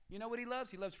 You know what he loves?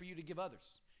 He loves for you to give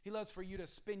others. He loves for you to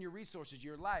spend your resources,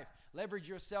 your life, leverage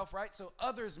yourself, right? So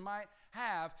others might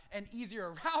have an easier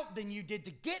route than you did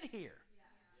to get here.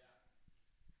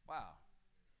 Wow.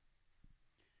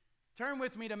 Turn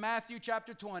with me to Matthew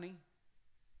chapter 20,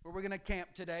 where we're going to camp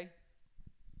today,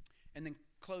 and then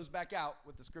close back out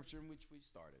with the scripture in which we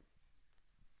started.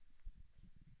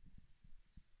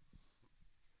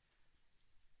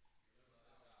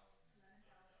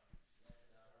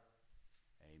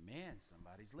 Amen.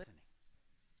 Somebody's listening.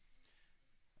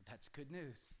 That's good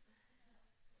news.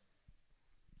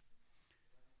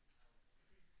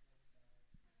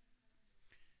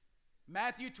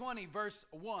 Matthew 20, verse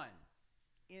 1.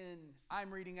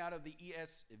 I'm reading out of the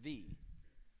ESV.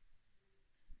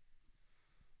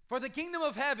 For the kingdom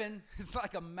of heaven is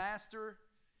like a master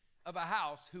of a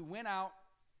house who went out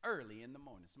early in the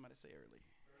morning. Somebody say early.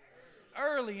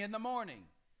 Early in the morning.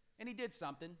 And he did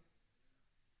something.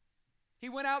 He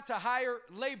went out to hire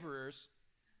laborers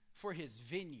for his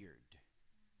vineyard.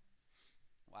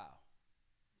 Wow.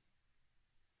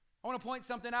 I want to point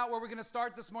something out where we're going to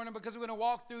start this morning because we're going to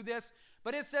walk through this.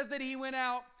 But it says that he went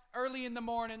out early in the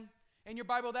morning. In your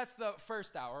Bible, that's the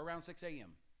first hour, around 6 a.m.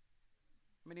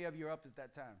 How many of you are up at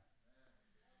that time?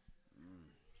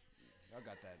 Y'all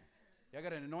got that. Y'all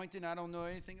got an anointing I don't know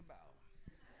anything about.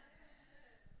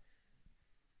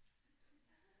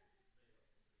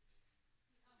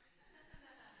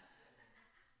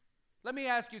 Let me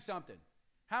ask you something.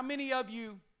 How many of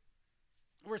you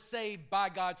were saved by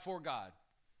God for God?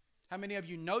 How many of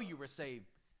you know you were saved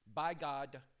by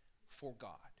God for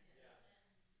God?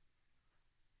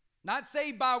 Not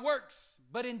saved by works,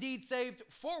 but indeed saved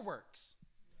for works.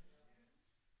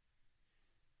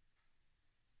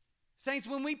 Saints,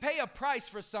 when we pay a price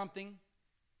for something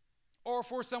or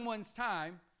for someone's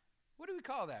time, what do we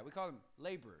call that? We call them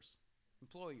laborers,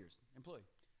 employed,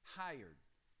 hired,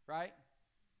 right?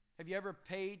 Have you ever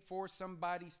paid for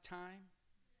somebody's time?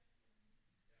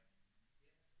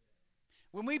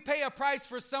 When we pay a price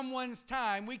for someone's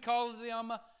time, we call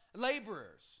them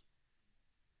laborers.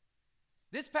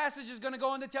 This passage is going to go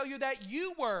on to tell you that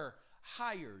you were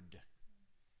hired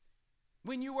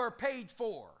when you were paid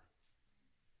for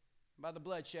by the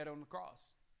blood shed on the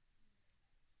cross.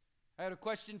 I had a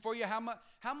question for you.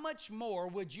 How much more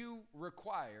would you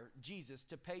require Jesus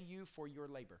to pay you for your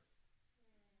labor?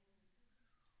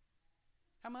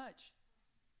 How much?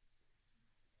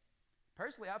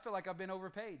 Personally, I feel like I've been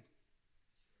overpaid.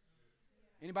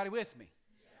 Anybody with me?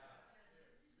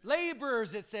 Yeah.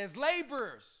 Laborers, it says,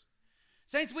 laborers.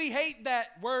 Saints, we hate that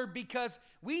word because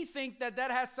we think that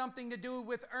that has something to do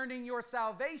with earning your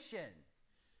salvation.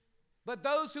 But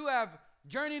those who have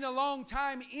journeyed a long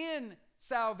time in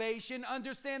salvation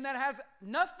understand that has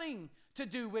nothing to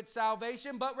do with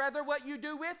salvation, but rather what you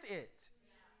do with it.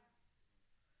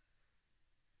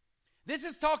 This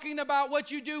is talking about what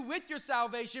you do with your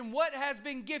salvation, what has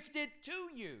been gifted to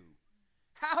you,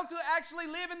 how to actually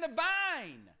live in the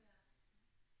vine,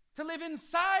 to live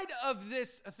inside of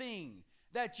this thing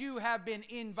that you have been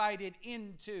invited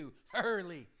into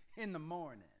early in the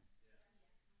morning.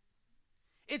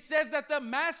 It says that the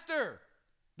master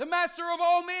of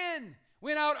all men,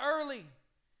 went out early.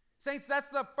 Saints, that's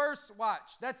the first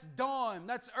watch. That's dawn.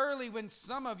 That's early when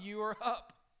some of you are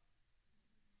up.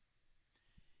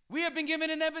 We have been given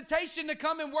an invitation to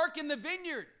come and work in the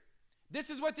vineyard. This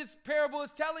is what this parable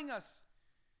is telling us.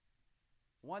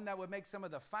 One that would make some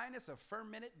of the finest of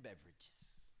fermented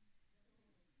beverages.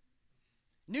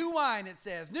 New wine, it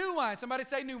says. New wine. Somebody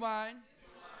say new wine.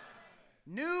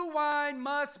 New wine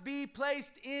must be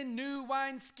placed in new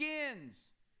wine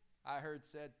skins. I heard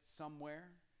said somewhere.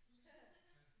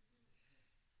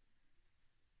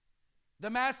 The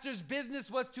master's business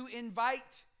was to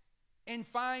invite and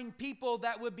find people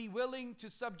that would be willing to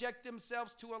subject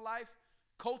themselves to a life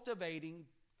cultivating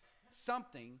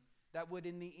something that would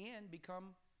in the end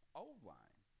become old wine.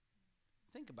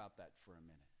 Think about that for a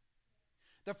minute.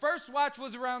 The first watch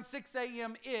was around 6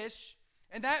 a.m.-ish,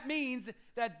 and that means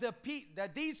that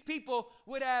that these people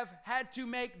would have had to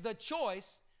make the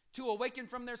choice to awaken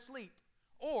from their sleep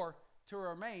or to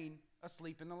remain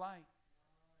asleep in the light.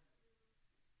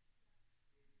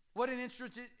 What an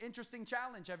interesting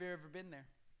challenge. Have you ever been there?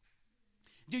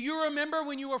 Do you remember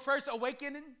when you were first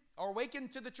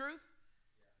awakened to the truth?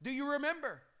 Do you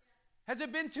remember? Has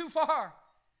it been too far?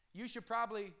 You should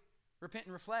probably repent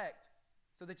and reflect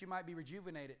so that you might be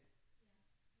rejuvenated.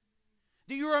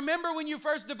 Do you remember when you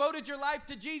first devoted your life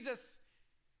to Jesus?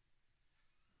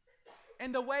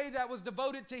 And the way that was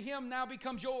devoted to him now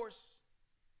becomes yours.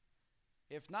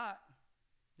 If not,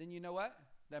 then you know what?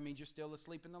 That means you're still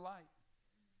asleep in the light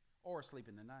or asleep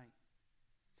in the night.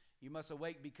 You must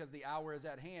awake because the hour is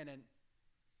at hand, and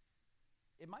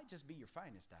it might just be your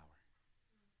finest hour.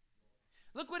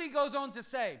 Look what he goes on to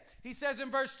say. He says in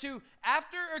verse 2,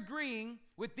 after agreeing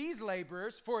with these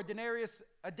laborers for a denarius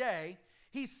a day,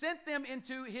 he sent them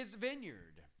into his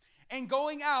vineyard. And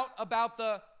going out about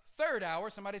the third hour,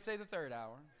 somebody say the third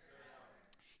hour,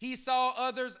 he saw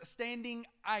others standing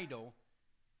idle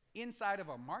inside of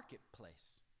a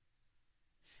marketplace.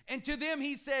 And to them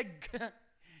he said,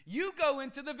 you go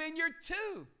into the vineyard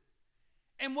too,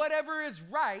 and whatever is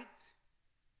right,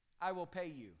 I will pay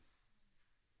you.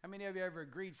 How many of you ever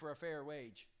agreed for a fair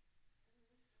wage?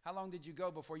 How long did you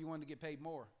go before you wanted to get paid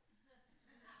more?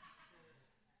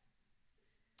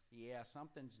 Yeah,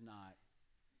 something's not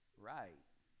right.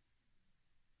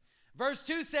 Verse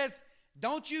 2 says,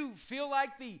 don't you feel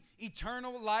like the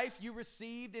eternal life you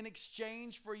received in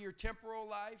exchange for your temporal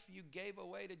life you gave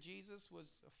away to Jesus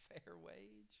was a fair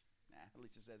wage? Nah, at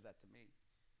least it says that to me.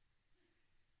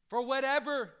 For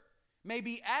whatever may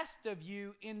be asked of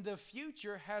you in the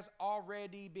future has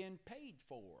already been paid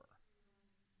for.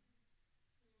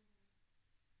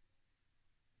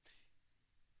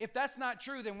 If that's not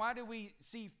true, then why do we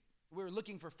see we're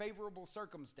looking for favorable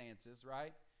circumstances,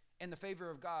 right? And the favor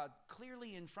of God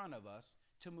clearly in front of us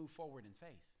to move forward in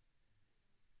faith,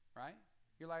 right?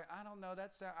 You're like, I don't know,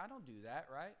 I don't do that,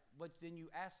 right? But then you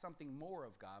ask something more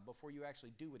of God before you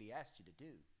actually do what he asked you to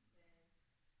do.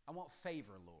 I want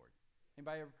favor, Lord.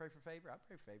 Anybody ever pray for favor? I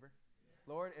pray for favor.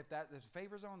 Yeah. Lord, if there's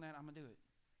favors on that, I'm going to do it.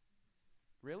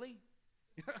 Really?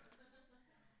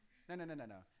 No.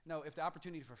 No, if the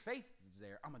opportunity for faith is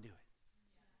there, I'm going to do it.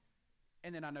 Yeah.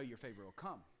 And then I know your favor will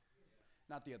come,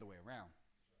 not the other way around.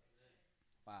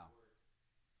 Wow.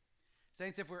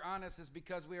 Saints, if we're honest, it's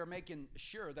because we are making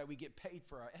sure that we get paid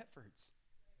for our efforts.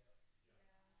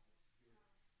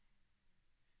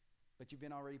 But you've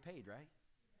been already paid, right?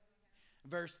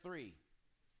 Verse 3.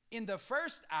 In the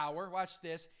first hour, watch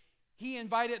this, he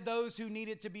invited those who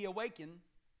needed to be awakened.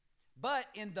 But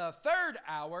in the third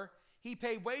hour, he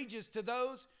paid wages to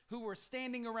those who were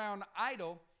standing around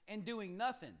idle and doing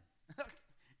nothing.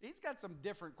 He's got some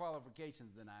different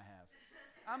qualifications than I have.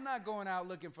 I'm not going out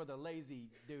looking for the lazy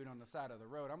dude on the side of the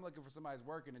road. I'm looking for somebody who's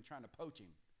working and trying to poach him.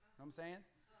 You know what I'm saying?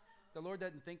 The Lord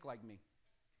doesn't think like me.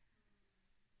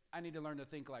 I need to learn to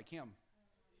think like him.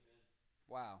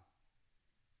 Wow.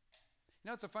 You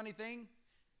know, it's a funny thing.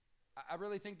 I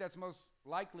really think that's most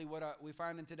likely what we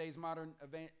find in today's modern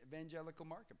evangelical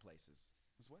marketplaces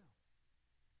as well.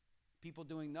 People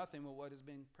doing nothing with what has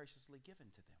been preciously given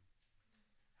to them.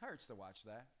 It hurts to watch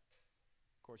that.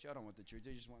 Of course, y'all don't want the truth.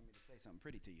 They just want me to say something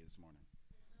pretty to you this morning.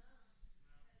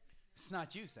 It's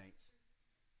not you, saints.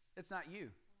 It's not you.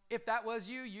 If that was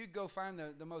you, you'd go find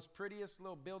the most prettiest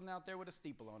little building out there with a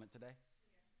steeple on it today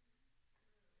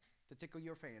to tickle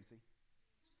your fancy.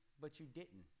 But you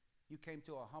didn't. You came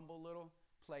to a humble little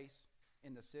place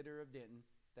in the city of Denton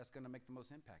that's going to make the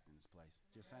most impact in this place.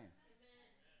 Just saying.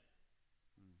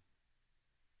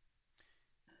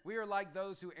 We are like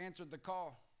those who answered the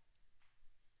call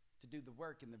to do the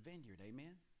work in the vineyard.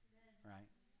 Amen? Right?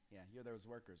 Yeah, you're those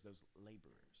workers, those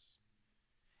laborers.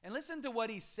 And listen to what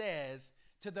he says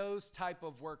to those type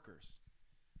of workers.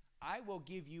 I will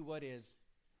give you what is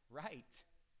right.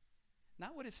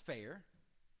 Not what is fair.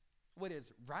 What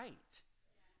is right.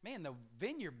 Man, the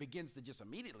vineyard begins to just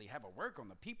immediately have a work on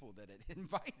the people that it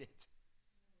invited.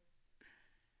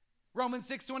 Romans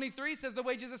 6:23 says the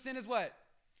wages of sin is what?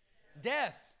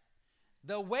 Death.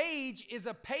 The wage is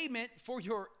a payment for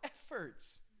your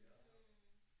efforts.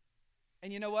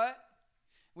 And you know what?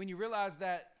 When you realize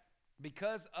that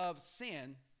because of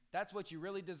sin, that's what you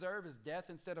really deserve is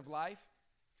death instead of life,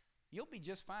 you'll be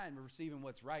just fine receiving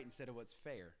what's right instead of what's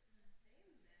fair.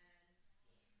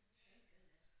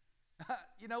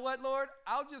 You know what, Lord?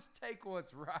 I'll just take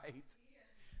what's right.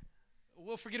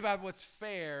 We'll forget about what's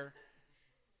fair.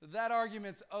 That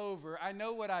argument's over. I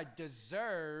know what I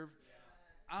deserve.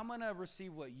 I'm going to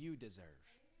receive what you deserve.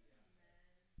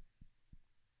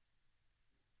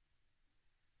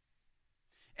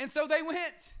 And so they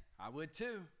went. I would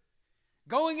too.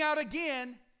 Going out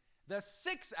again, the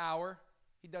 6th hour,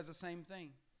 he does the same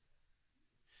thing.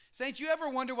 Saints, you ever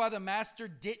wonder why the master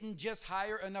didn't just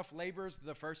hire enough laborers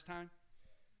the first time?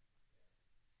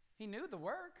 He knew the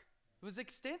work. It was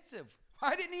extensive.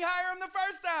 Why didn't he hire them the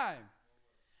first time?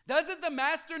 Doesn't the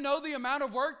master know the amount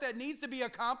of work that needs to be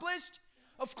accomplished?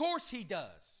 Of course he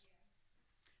does.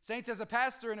 Saints, as a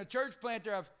pastor and a church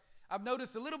planter, I've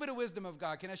noticed a little bit of wisdom of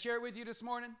God. Can I share it with you this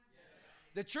morning?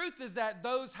 The truth is that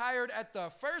those hired at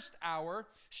the 1st hour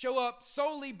show up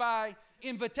solely by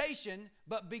invitation,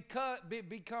 but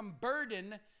become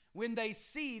burdened when they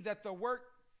see that the work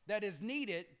that is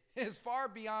needed is far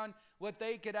beyond what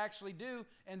they could actually do,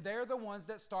 and they're the ones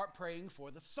that start praying for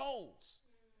the souls.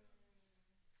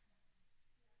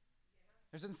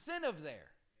 There's incentive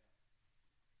there.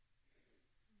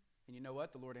 And you know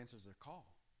what? The Lord answers their call.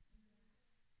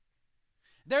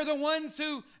 They're the ones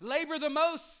who labor the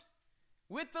most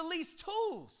with the least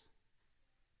tools.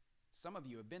 Some of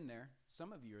you have been there.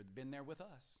 Some of you have been there with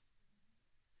us.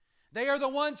 They are the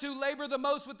ones who labor the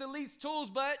most with the least tools,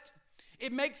 but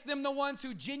it makes them the ones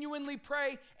who genuinely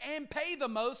pray and pay the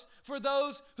most for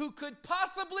those who could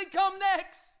possibly come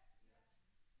next.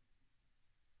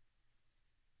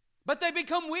 But they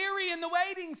become weary in the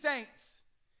waiting, saints.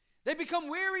 They become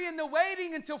weary in the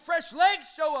waiting until fresh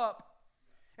legs show up.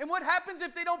 And what happens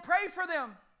if they don't pray for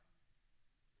them?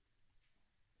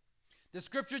 The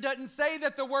scripture doesn't say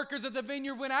that the workers of the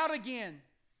vineyard went out again.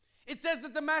 It says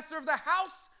that the master of the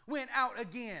house went out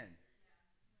again.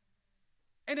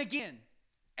 And again,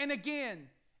 and again,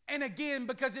 and again,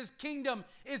 because his kingdom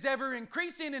is ever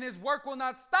increasing and his work will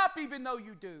not stop even though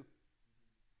you do.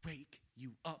 Wake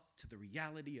you up to the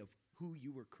reality of who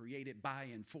you were created by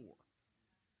and for.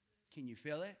 Can you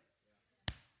feel it?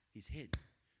 He's hidden.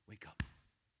 Wake up.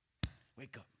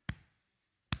 Wake up.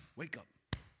 Wake up.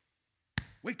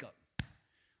 Wake up.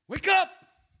 Wake up.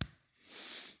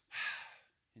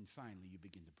 And finally, you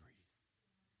begin to breathe.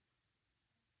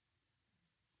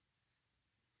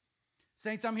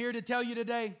 Saints, I'm here to tell you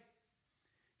today,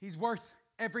 he's worth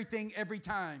everything every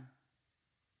time.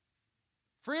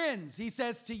 Friends, he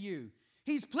says to you,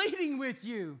 he's pleading with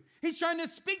you. He's trying to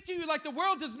speak to you like the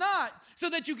world does not, so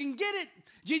that you can get it.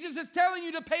 Jesus is telling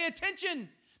you to pay attention,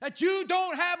 that you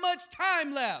don't have much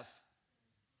time left.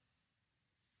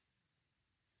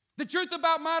 The truth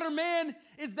about modern man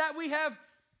is that we have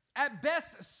at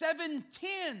best 7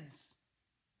 tens.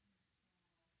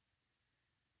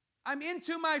 I'm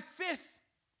into my 5th.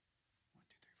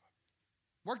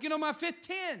 Working on my 5th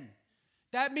 10.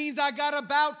 That means I got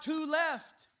about 2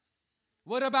 left.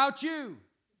 What about you?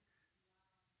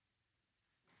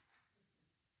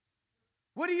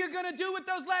 What are you going to do with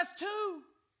those last 2?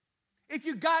 If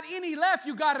you got any left,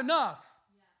 you got enough.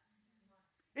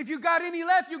 If you got any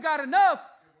left, you got enough.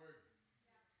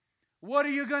 What are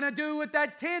you going to do with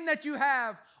that 10 that you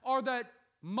have, or that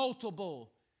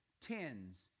multiple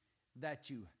 10s that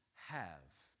you have?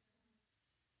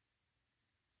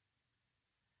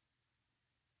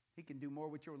 He can do more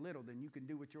with your little than you can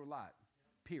do with your lot,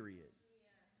 period.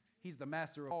 He's the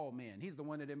master of all men. He's the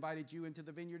one that invited you into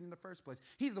the vineyard in the first place.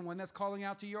 He's the one that's calling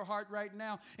out to your heart right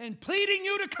now and pleading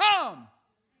you to come.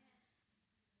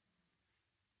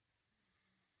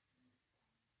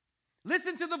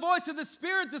 Listen to the voice of the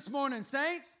Spirit this morning,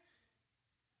 saints.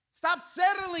 Stop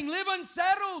settling. Live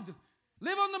unsettled.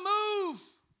 Live on the move.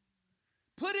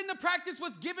 Put into practice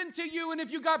what's given to you. And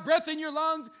if you got breath in your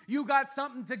lungs, you got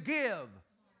something to give.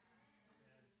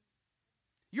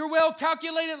 Your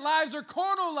well-calculated lives are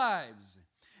carnal lives.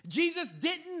 Jesus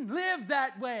didn't live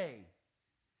that way.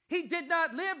 He did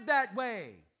not live that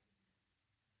way.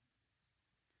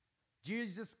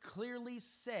 Jesus clearly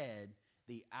said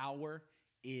the hour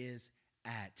is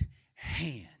at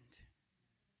hand.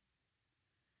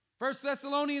 1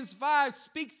 Thessalonians 5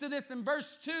 speaks to this in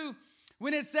verse 2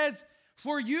 when it says,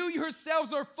 "For you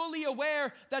yourselves are fully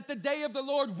aware that the day of the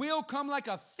Lord will come like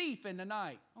a thief in the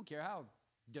night." I don't care how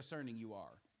discerning you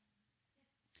are.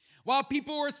 While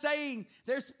people were saying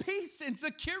there's peace and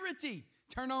security,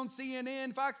 turn on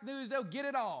CNN, Fox News, they'll get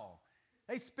it all.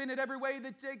 They spin it every way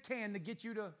that they can to get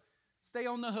you to stay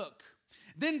on the hook.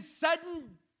 Then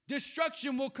sudden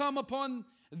destruction will come upon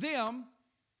them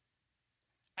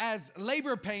as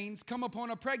labor pains come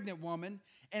upon a pregnant woman,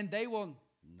 and they will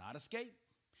not escape.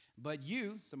 But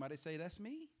you, somebody say, that's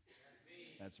me? That's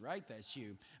me. That's right, that's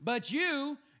you. But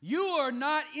you are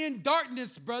not in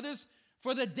darkness, brothers,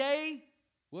 for the day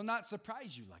will not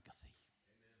surprise you like a thief.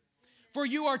 Amen. For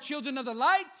you are children of the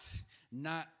light,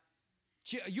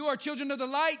 you are children of the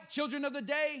light, children of the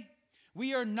day.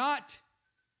 We are not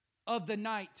of the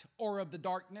night or of the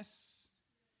darkness.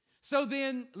 So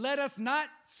then let us not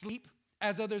sleep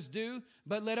as others do,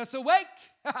 but let us awake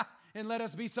and let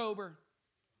us be sober.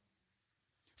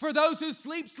 For those who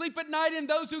sleep, sleep at night, and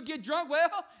those who get drunk,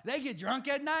 well, they get drunk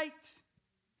at night.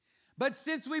 But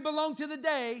since we belong to the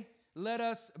day, let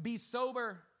us be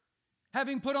sober,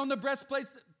 having put on the breastplate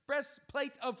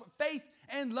of faith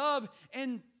and love,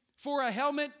 and for a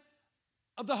helmet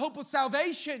of the hope of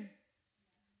salvation.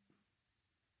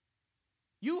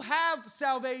 You have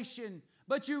salvation,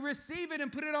 but you receive it and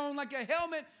put it on like a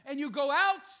helmet, and you go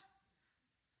out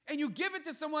and you give it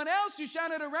to someone else. You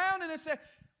shine it around, and they say,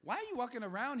 why are you walking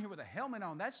around here with a helmet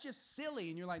on? That's just silly.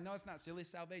 And you're like, no, it's not silly.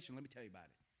 It's salvation. Let me tell you about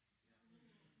it.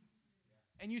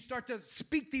 And you start to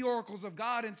speak the oracles of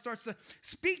God and starts to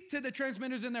speak to the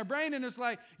transmitters in their brain. And it's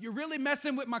like, you're really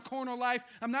messing with my carnal life.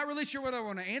 I'm not really sure whether I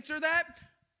want to answer that.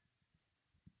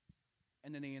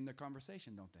 And then they end their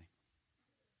conversation, don't they?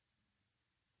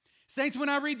 Saints, when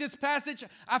I read this passage,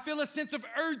 I feel a sense of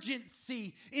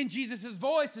urgency in Jesus'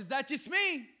 voice. Is that just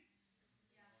me?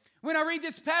 When I read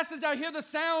this passage, I hear the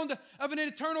sound of an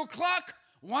eternal clock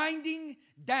winding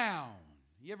down.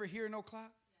 You ever hear no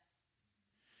clock?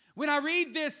 When I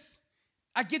read this,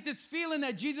 I get this feeling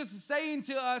that Jesus is saying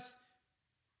to us,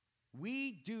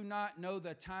 we do not know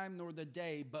the time nor the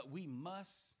day, but we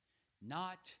must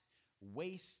not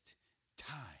waste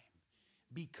time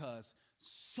because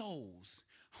souls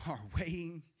are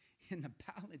weighing in the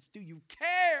balance. Do you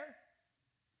care?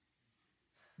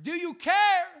 Do you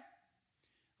care?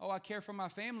 Oh, I care for my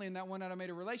family and that one that I made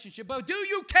a relationship. But do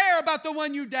you care about the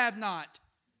one you did not?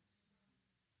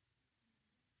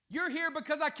 You're here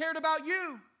because I cared about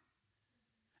you.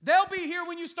 They'll be here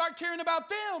when you start caring about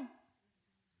them.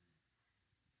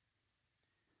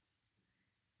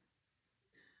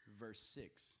 Verse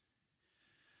 6.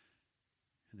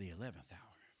 The 11th hour.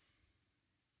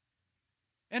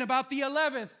 And about the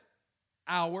 11th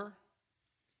hour,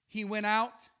 he went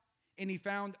out and he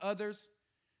found others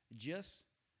just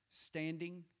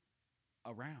standing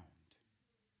around.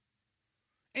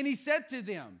 And he said to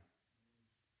them,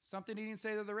 something he didn't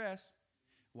say to the rest,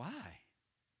 why?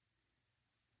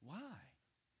 Why?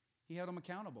 He held them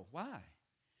accountable. Why?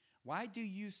 Why do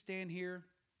you stand here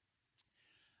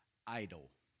idle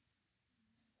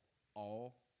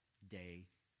all day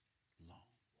long?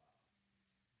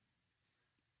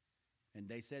 And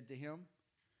they said to him,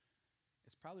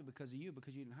 it's probably because of you,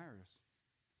 because you didn't hire us.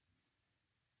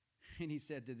 And he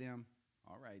said to them,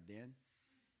 all right then,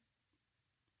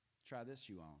 try this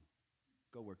shoe on.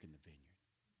 Go work in the vineyard.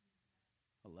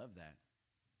 I love that.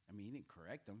 I mean, he didn't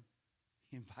correct them.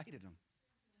 He invited them.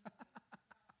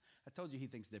 I told you he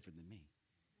thinks different than me.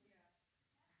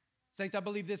 Saints, I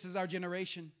believe this is our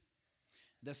generation.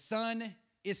 The sun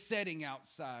is setting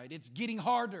outside. It's getting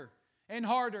harder and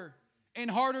harder and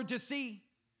harder to see.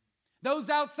 Those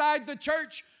outside the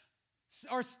church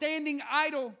are standing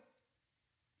idle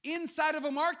inside of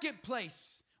a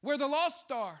marketplace where the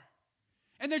lost are.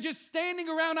 And they're just standing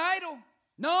around idle,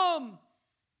 numb,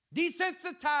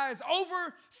 desensitized,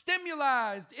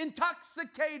 overstimulated,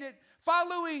 intoxicated,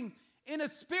 following in a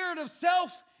spirit of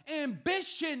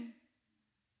self-ambition.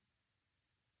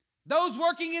 Those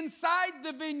working inside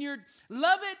the vineyard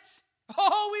love it.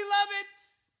 Oh, we love it.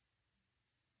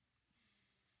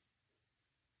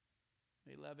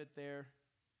 They love it there.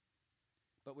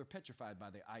 But we're petrified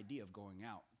by the idea of going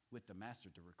out with the master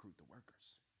to recruit the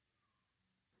workers.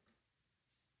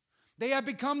 They have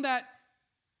become that,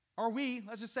 or we,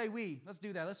 let's just say we. Let's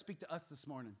do that. Let's speak to us this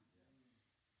morning.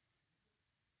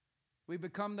 We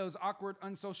become those awkward,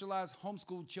 unsocialized,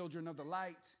 homeschooled children of the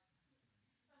light.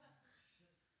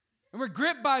 And we're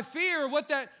gripped by fear of what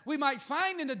that we might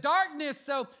find in the darkness.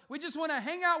 So we just want to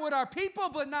hang out with our people,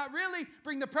 but not really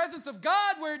bring the presence of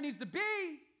God where it needs to be.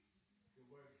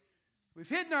 We've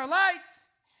hidden our lights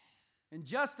and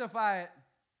justify it.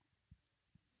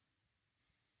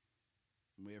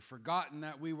 We have forgotten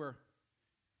that we were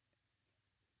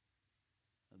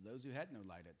those who had no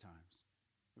light at times.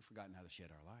 We've forgotten how to shed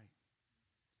our light.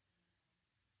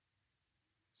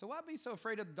 So why be so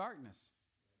afraid of the darkness?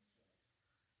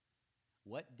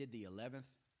 What did the 11th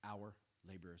hour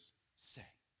laborers say?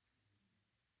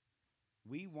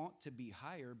 We want to be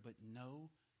hired, but no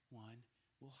one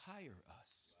will hire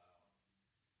us.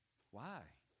 Why?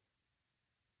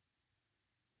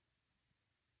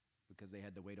 Because they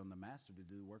had to wait on the master to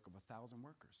do the work of 1,000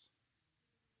 workers.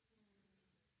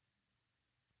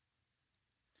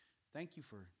 Thank you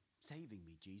for saving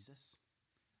me, Jesus.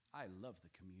 I love the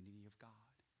community of God.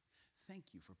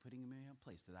 Thank you for putting me in a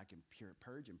place that I can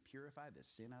purge and purify the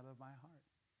sin out of my heart.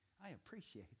 I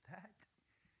appreciate that.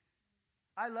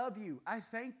 I love you. I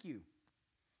thank you.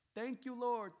 Thank you,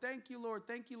 Lord. Thank you, Lord.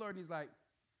 Thank you, Lord. And he's like,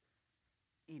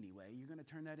 anyway, you're going to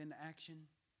turn that into action?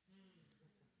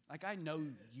 Like, I know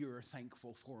you're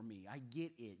thankful for me. I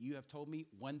get it. You have told me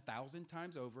 1,000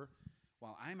 times over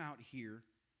while I'm out here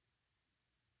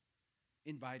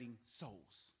inviting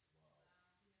souls.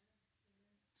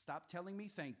 Stop telling me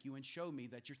thank you and show me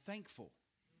that you're thankful.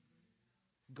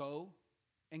 Go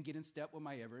and get in step with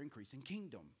my ever-increasing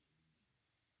kingdom.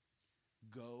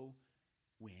 Go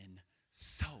win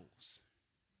souls.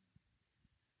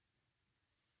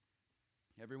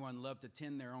 Everyone loves to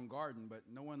tend their own garden, but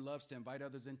no one loves to invite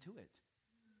others into it.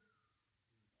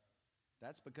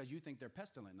 That's because you think they're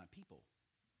pestilent, not people.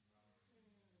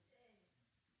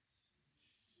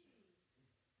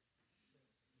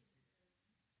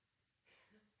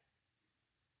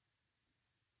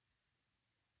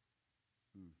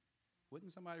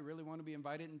 Wouldn't somebody really want to be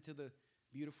invited into the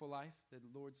beautiful life that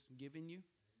the Lord's given you?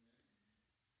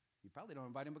 You probably don't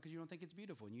invite him because you don't think it's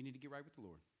beautiful and you need to get right with the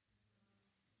Lord.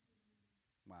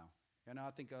 Wow. And I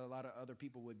think a lot of other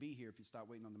people would be here if you stopped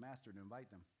waiting on the master to invite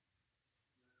them.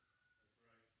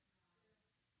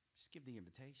 Just give the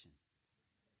invitation.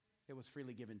 It was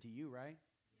freely given to you, right?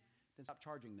 Then stop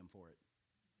charging them for it.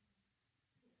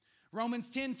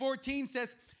 Romans 10:14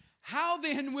 says, how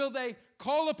then will they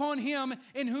call upon him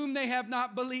in whom they have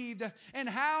not believed? And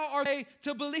how are they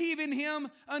to believe in him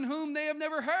on whom they have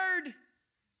never heard?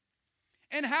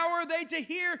 And how are they to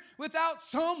hear without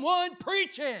someone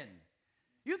preaching?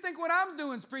 You think what I'm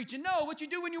doing is preaching. No, what you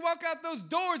do when you walk out those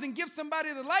doors and give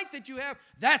somebody the light that you have,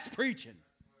 that's preaching.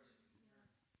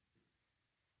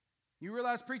 You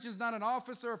realize preaching is not an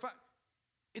office or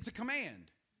it's a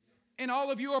command. And all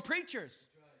of you are preachers.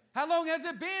 How long has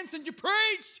it been since you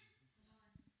preached?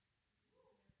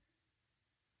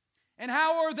 And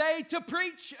how are they to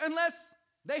preach unless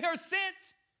they are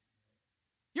sent?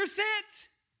 You're sent.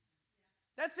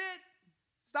 That's it.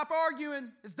 Stop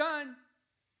arguing. It's done.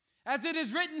 As it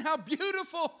is written, how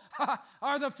beautiful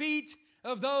are the feet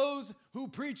of those who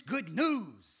preach good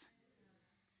news.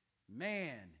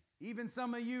 Man, even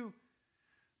some of you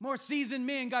more seasoned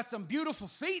men got some beautiful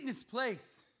feet in this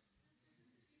place.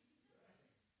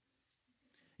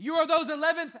 You are those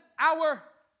 11th hour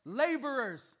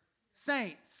laborers,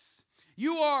 saints.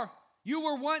 You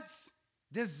were once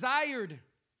desired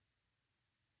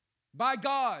by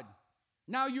God.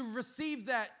 Now you've received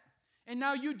that. And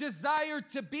now you desire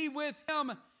to be with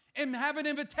him and have an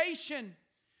invitation.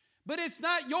 But it's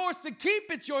not yours to keep,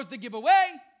 it's yours to give away.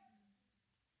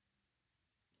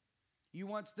 You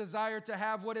once desired to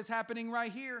have what is happening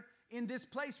right here in this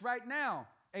place right now.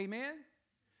 Amen?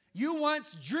 You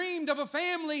once dreamed of a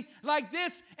family like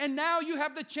this, and now you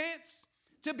have the chance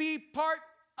to be part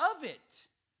of it.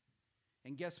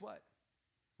 And guess what?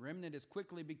 Remnant is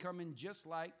quickly becoming just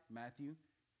like Matthew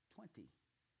 20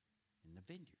 in the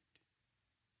vineyard.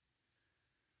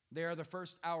 They are the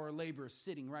first hour laborers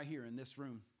sitting right here in this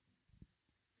room.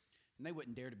 And they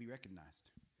wouldn't dare to be recognized.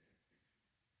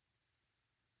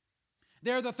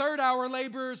 They're the third hour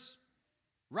laborers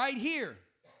right here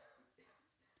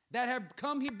that have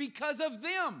come here because of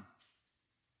them.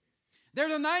 They're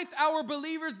the ninth hour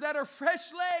believers that are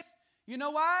fresh legs. You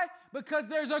know why? Because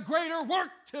there's a greater work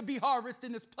to be harvested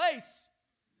in this place.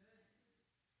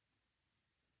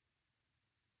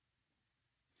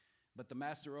 But the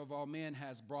master of all men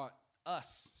has brought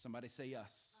us, somebody say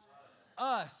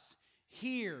us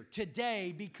here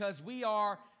today because we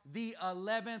are the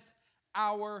 11th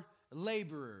hour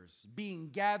laborers being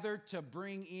gathered to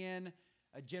bring in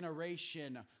a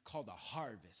generation called a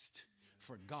harvest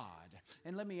for God.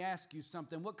 And let me ask you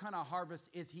something. What kind of harvest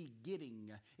is he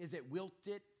getting? Is it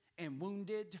wilted and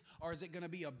wounded? Or is it going to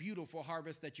be a beautiful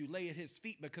harvest that you lay at his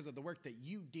feet because of the work that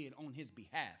you did on his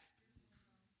behalf?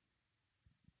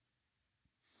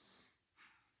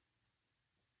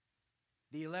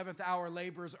 The 11th hour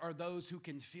laborers are those who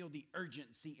can feel the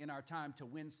urgency in our time to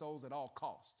win souls at all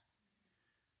cost.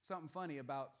 Something funny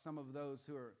about some of those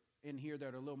who are in here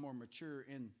that are a little more mature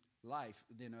in life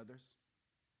than others.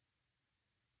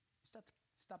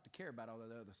 Stop to care about all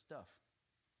that other stuff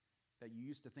that you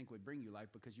used to think would bring you life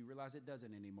because you realize it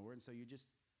doesn't anymore. And so you just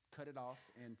cut it off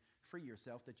and free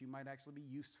yourself that you might actually be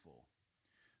useful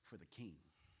for the king.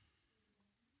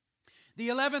 The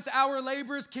 11th hour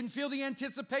laborers can feel the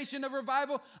anticipation of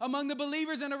revival among the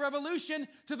believers and a revolution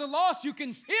to the lost. You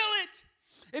can feel it.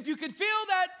 If you can feel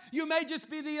that, you may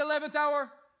just be the 11th hour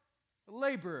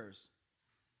laborers,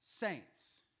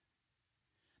 saints.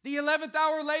 The 11th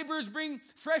hour laborers bring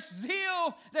fresh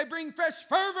zeal. They bring fresh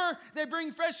fervor. They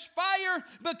bring fresh fire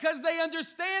because they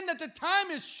understand that the time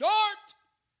is short.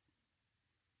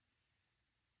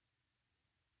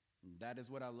 And that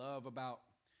is what I love about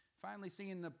Finally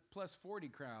seeing the plus 40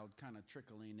 crowd kind of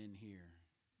trickling in here,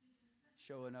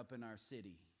 showing up in our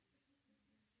city.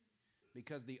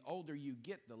 Because the older you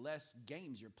get, the less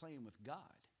games you're playing with God.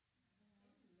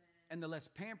 And the less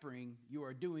pampering you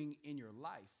are doing in your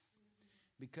life.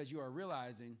 Because you are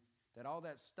realizing that all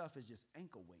that stuff is just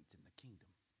ankle weights in the kingdom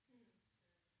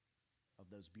of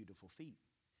those beautiful feet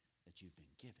that you've been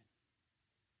given.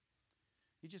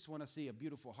 You just want to see a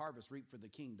beautiful harvest reap for the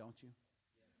king, don't you?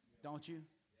 Don't you?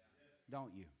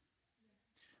 Don't you?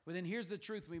 Well, then here's the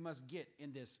truth we must get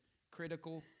in this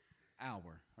critical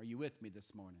hour. Are you with me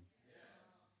this morning?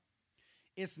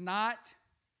 It's not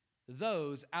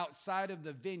those outside of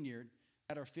the vineyard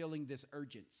that are feeling this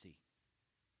urgency.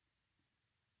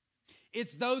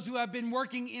 It's those who have been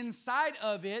working inside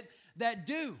of it that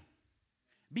do.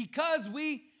 Because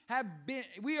we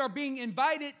are being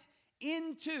invited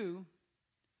into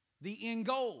the end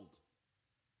goal.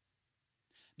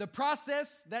 The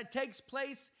process that takes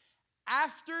place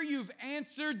after you've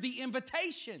answered the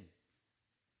invitation.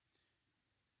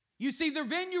 You see, the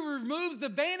vineyard removes the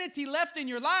vanity left in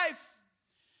your life.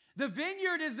 The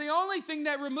vineyard is the only thing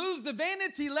that removes the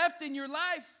vanity left in your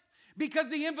life, because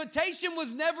the invitation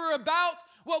was never about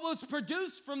what was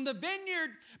produced from the vineyard,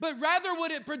 but rather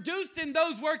what it produced in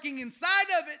those working inside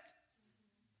of it.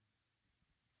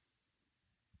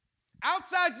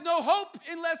 Outside's no hope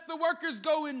unless the workers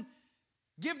go and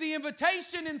give the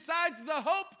invitation. Inside's the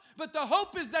hope, but the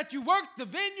hope is that you work the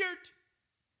vineyard.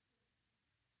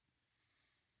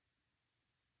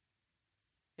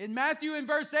 In Matthew in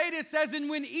verse 8 it says, "And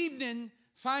when evening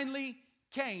finally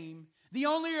came, the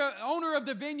owner of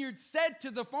the vineyard said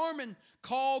to the foreman,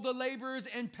 'Call the laborers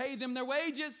and pay them their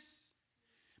wages,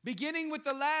 beginning with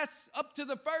the last up to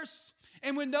the first.'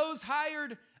 And when those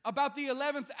hired about the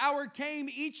 11th hour came,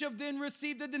 each of them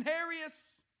received a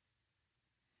denarius.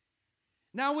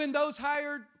 Now when those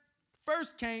hired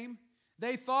first came,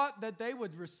 they thought that they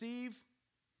would receive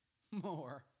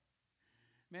more."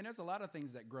 Man, there's a lot of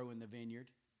things that grow in the vineyard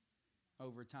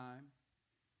over time.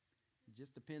 It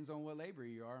just depends on what labor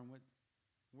you are and what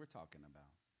we're talking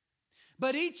about.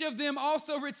 "But each of them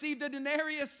also received a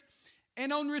denarius,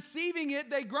 and on receiving it,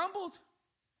 they grumbled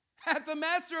at the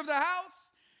master of the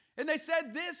house. And they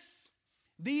said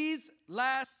these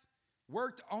last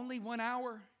worked only 1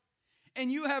 hour,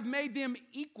 and you have made them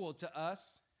equal to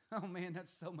us." Oh man, that's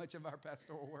so much of our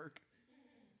pastoral work.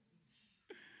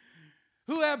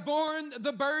 "Who have borne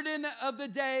the burden of the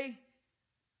day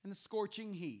and the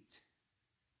scorching heat."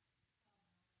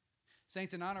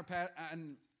 Saints, an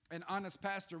honest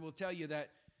pastor will tell you that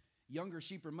younger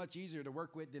sheep are much easier to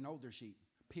work with than older sheep,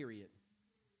 period.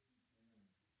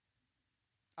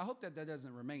 I hope that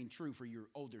doesn't remain true for your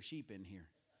older sheep in here.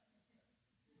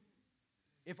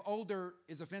 If older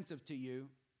is offensive to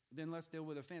you, then let's deal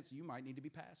with offense. You might need to be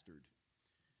pastored.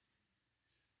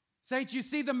 Saints, you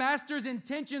see, the master's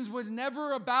intentions was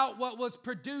never about what was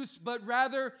produced, but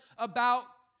rather about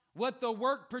what the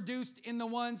work produced in the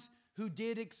ones who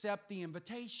did accept the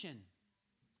invitation.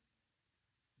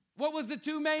 What was the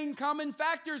two main common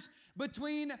factors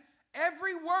between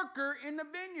every worker in the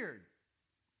vineyard?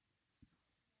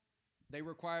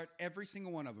 Every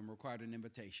single one of them required an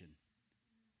invitation.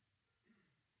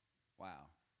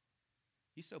 Wow.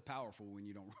 You're so powerful when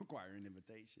you don't require an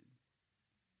invitation.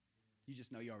 You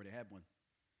just know you already have one.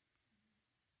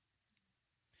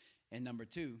 And number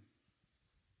two,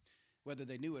 whether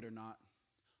they knew it or not,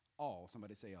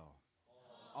 somebody say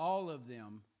all of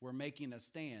them were making a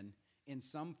stand in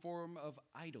some form of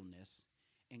idleness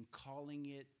and calling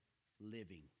it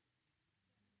living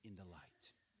in the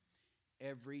light.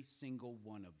 Every single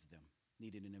one of them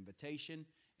needed an invitation,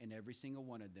 and every single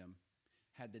one of them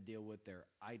had to deal with their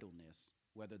idleness,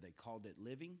 whether they called it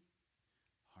living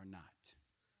or not.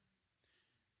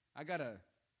 I got a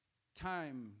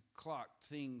time clock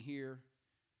thing here.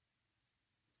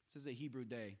 This is a Hebrew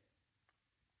day.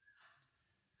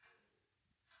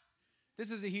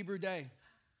 This is a Hebrew day.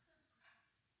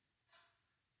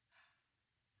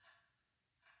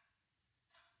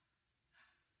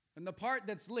 And the part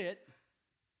that's lit,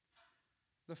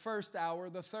 the first hour,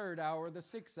 the third hour, the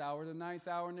sixth hour, the ninth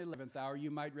hour, and the 11th hour, you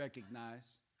might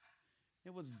recognize.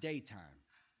 It was daytime,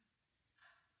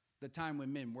 the time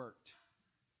when men worked.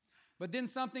 But then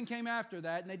something came after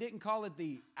that, and they didn't call it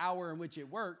the hour in which it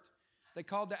worked. They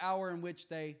called the hour in which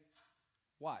they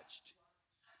watched.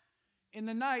 In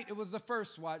the night, it was the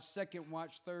first watch, second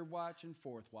watch, third watch, and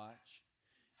fourth watch.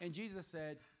 And Jesus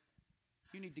said,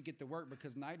 you need to get to work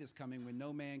because night is coming when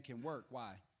no man can work.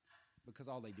 Why? Because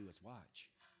all they do is watch.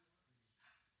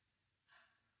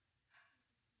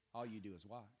 All you do is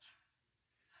watch.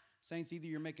 Saints, either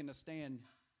you're making a stand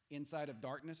inside of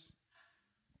darkness,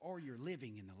 or you're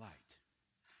living in the light.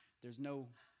 There's no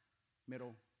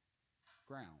middle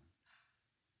ground.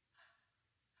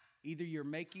 Either you're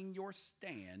making your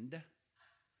stand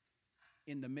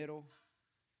in the middle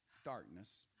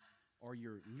darkness, or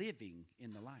you're living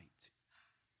in the light.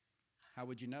 How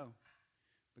would you know?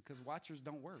 Because watchers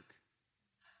don't work.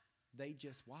 They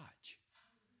just watch.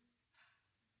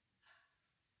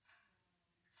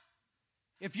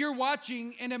 If you're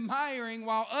watching and admiring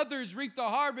while others reap the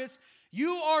harvest,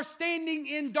 you are standing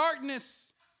in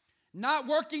darkness, not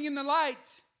working in the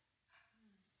light.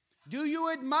 Do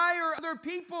you admire other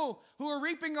people who are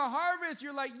reaping a harvest?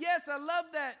 You're like, yes, I love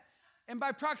that. And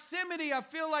by proximity, I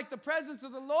feel like the presence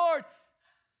of the Lord.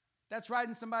 That's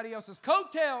riding somebody else's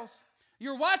coattails.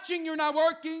 You're watching, you're not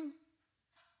working.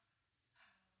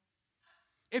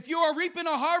 If you are reaping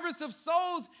a harvest of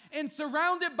souls and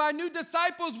surrounded by new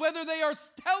disciples, whether they are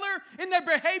stellar in their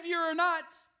behavior or not,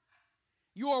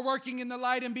 you are working in the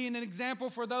light and being an example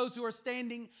for those who are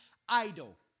standing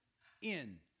idle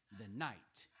in the night.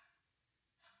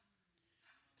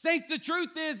 Saints, the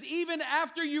truth is, even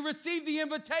after you receive the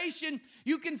invitation,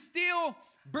 you can still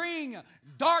bring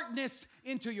darkness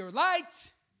into your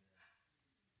light.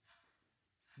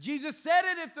 Jesus said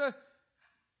it, if the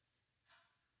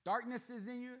darkness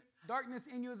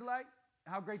in you is light,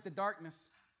 how great the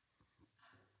darkness.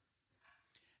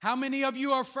 How many of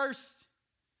you are first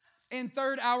and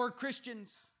third hour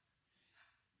Christians?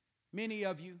 Many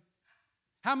of you.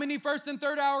 How many first and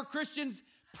third hour Christians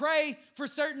pray for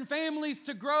certain families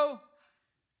to grow?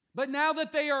 But now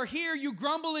that they are here, you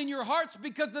grumble in your hearts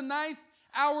because the ninth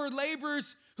hour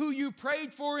laborers who you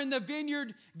prayed for in the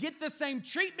vineyard get the same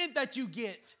treatment that you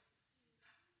get.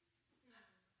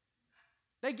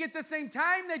 They get the same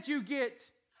time that you get.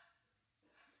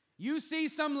 You see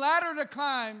some ladder to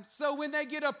climb, so when they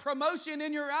get a promotion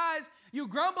in your eyes, you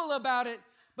grumble about it.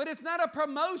 But it's not a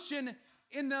promotion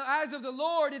in the eyes of the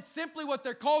Lord. It's simply what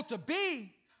they're called to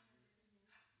be.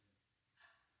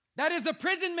 That is a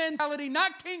prison mentality,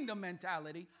 not kingdom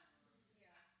mentality.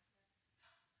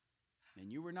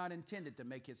 And you were not intended to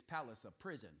make his palace a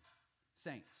prison,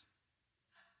 saints.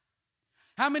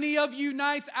 How many of you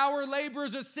ninth hour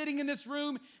laborers are sitting in this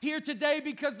room here today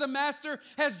because the master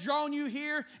has drawn you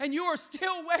here and you are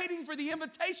still waiting for the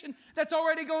invitation that's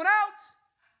already gone out?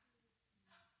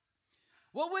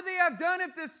 What would they have done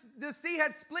if the sea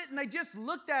had split and they just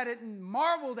looked at it and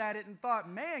marveled at it and thought,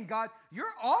 man, God, you're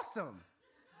awesome?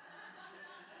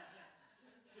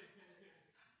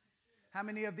 How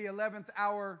many of the 11th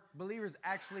hour believers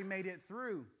actually made it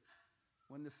through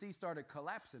when the sea started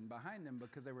collapsing behind them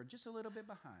because they were just a little bit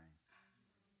behind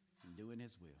in doing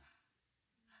his will?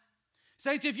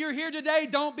 Saints, if you're here today,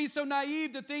 don't be so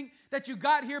naive to think that you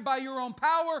got here by your own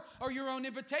power or your own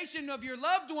invitation of your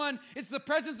loved one. It's the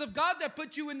presence of God that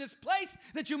put you in this place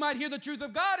that you might hear the truth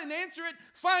of God and answer it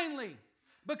finally.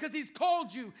 Because he's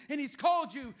called you, and he's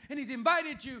called you, and he's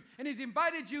invited you, and he's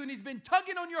invited you, and he's been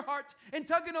tugging on your heart, and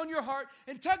tugging on your heart,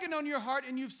 and tugging on your heart,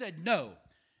 and you've said no,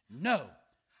 no,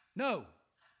 no,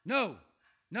 no,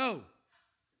 no.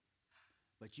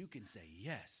 But you can say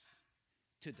yes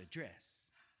to the dress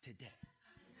today.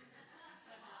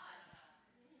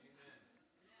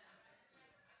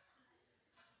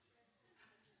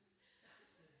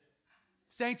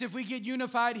 Saints, if we get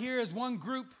unified here as one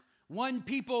group, one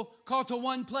people called to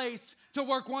one place, to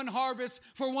work one harvest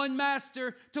for one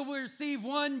master, to receive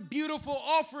one beautiful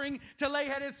offering to lay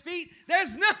at his feet,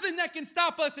 there's nothing that can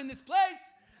stop us in this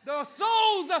place. The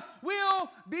souls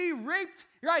will be reaped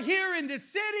right here in this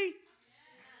city.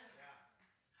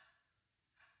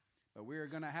 But we're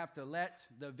going to have to let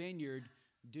the vineyard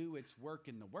do its work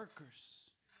in the workers.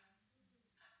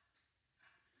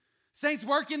 Saints,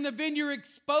 work in the vineyard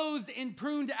exposed and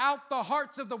pruned out the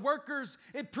hearts of the workers.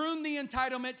 It pruned the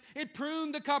entitlement. It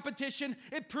pruned the competition.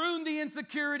 It pruned the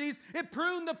insecurities. It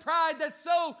pruned the pride that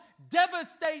so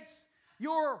devastates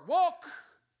your walk.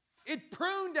 It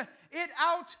pruned it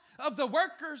out of the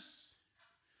workers.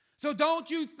 So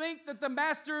don't you think that the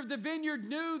master of the vineyard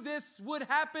knew this would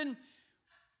happen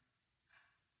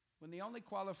when the only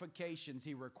qualifications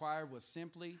he required was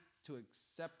simply to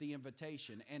accept the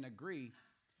invitation and agree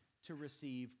to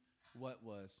receive what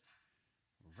was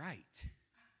right?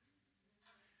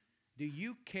 Do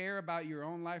you care about your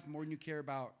own life more than you care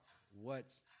about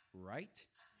what's right?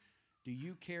 Do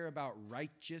you care about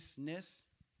righteousness?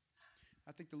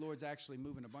 I think the Lord's actually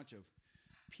moving a bunch of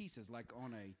pieces like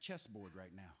on a chessboard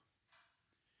right now.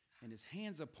 And his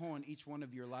hand's upon each one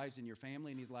of your lives and your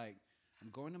family. And he's like, I'm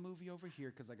going to move you over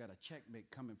here because I got a checkmate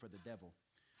coming for the devil.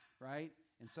 Right?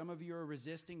 And some of you are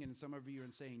resisting, and some of you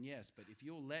are saying yes. But if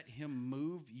you'll let him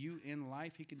move you in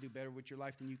life, he can do better with your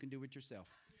life than you can do with yourself.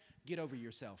 Get over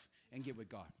yourself and get with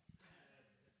God.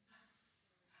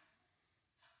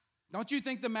 Don't you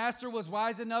think the master was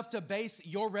wise enough to base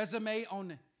your resume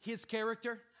on his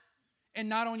character and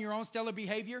not on your own stellar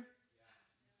behavior?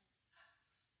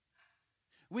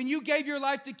 When you gave your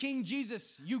life to King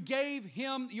Jesus, you gave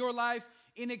him your life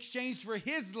in exchange for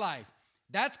his life.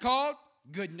 That's called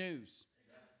good news.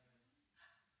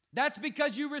 That's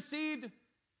because you received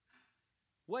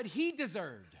what he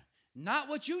deserved, not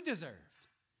what you deserved.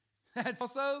 That's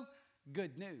also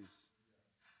good news.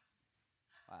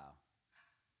 Wow.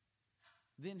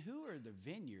 Then who are the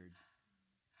vineyard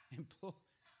employees?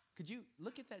 Could you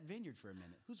look at that vineyard for a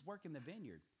minute? Who's working the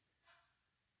vineyard?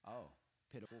 Oh,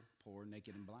 pitiful, poor,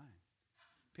 naked, and blind.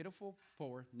 Pitiful,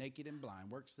 poor, naked, and blind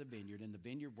works the vineyard, and the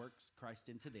vineyard works Christ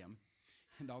into them.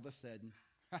 And all of a sudden,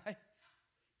 right,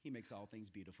 he makes all things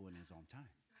beautiful in his own time.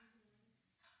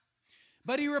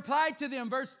 But he replied to them,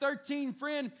 verse 13,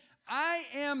 friend, I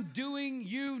am doing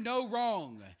you no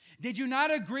wrong. Did you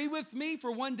not agree with me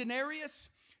for 1 denarius?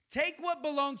 Take what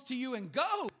belongs to you and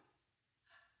go.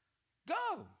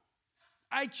 Go.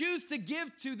 I choose to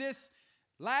give to this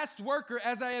last worker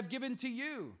as I have given to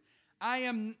you.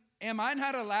 Am I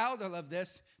not allowed, I love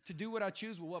this, to do what I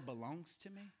choose with what belongs to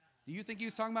me? Do you think he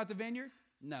was talking about the vineyard?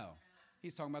 No.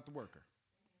 He's talking about the worker.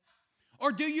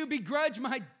 Or do you begrudge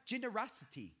my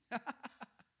generosity?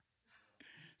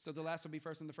 So the last will be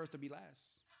first and the first will be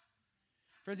last.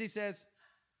 Friends, he says,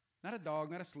 not a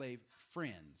dog, not a slave,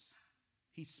 friends.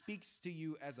 He speaks to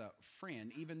you as a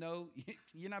friend, even though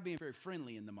you're not being very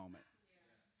friendly in the moment.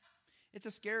 It's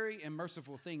a scary and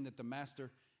merciful thing that the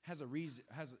master has a reason.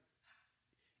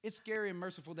 It's scary and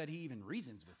merciful that he even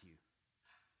reasons with you.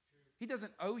 He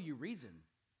doesn't owe you reason,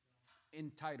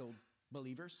 entitled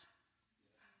believers,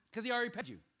 because he already paid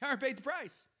you. He already paid the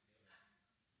price.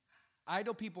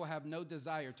 Idle people have no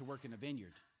desire to work in a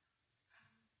vineyard,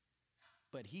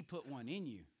 but he put one in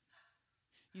you.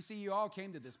 You see, you all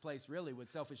came to this place really with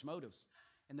selfish motives,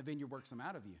 and the vineyard works them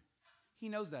out of you. He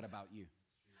knows that about you.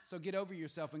 So get over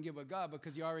yourself and get with God,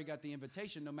 because you already got the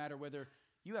invitation, no matter whether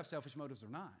you have selfish motives or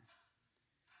not.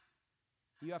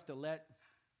 You have to let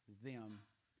them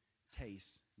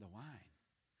taste the wine.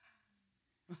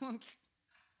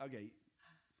 Okay.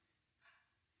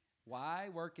 Why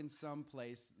work in some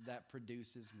place that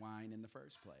produces wine in the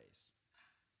first place?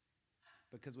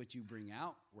 Because what you bring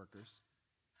out, workers,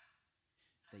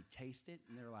 they taste it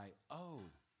and they're like, oh,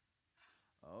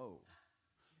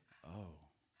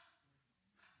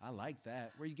 I like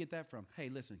that. Where you get that from? Hey,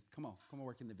 listen, come on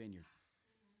work in the vineyard.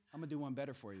 I'm going to do one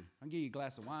better for you. I'll give you a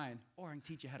glass of wine, or I can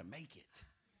teach you how to make it.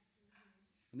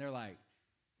 And they're like,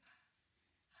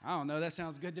 I don't know, that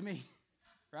sounds good to me,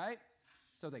 right?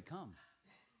 So they come,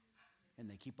 and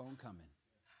they keep on coming.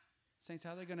 Saints,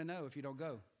 how are they going to know if you don't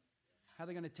go? How are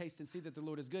they going to taste and see that the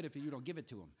Lord is good if you don't give it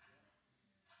to them?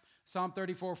 Psalm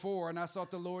 34:4, and I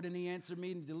sought the Lord, and he answered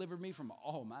me and delivered me from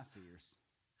all my fears.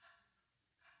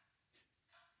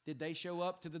 Did they show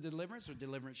up to the deliverance, or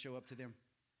deliverance show up to them?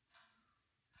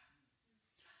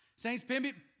 Saints,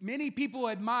 many people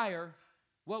admire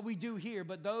what we do here,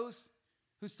 but those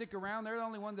who stick around, they're the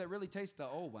only ones that really taste the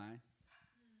old wine.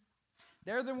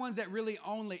 They're the ones that really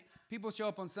only, people show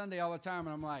up on Sunday all the time,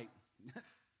 and I'm like,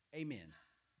 amen.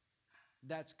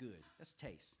 That's good. That's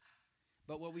taste.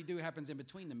 But what we do happens in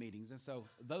between the meetings, and so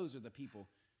those are the people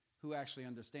who actually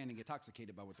understand and get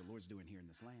intoxicated by what the Lord's doing here in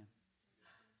this land.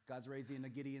 God's raising the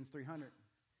Gideon's 300.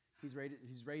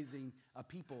 He's raising a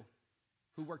people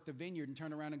who work the vineyard and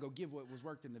turn around and go give what was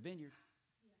worked in the vineyard.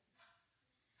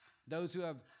 Those who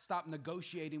have stopped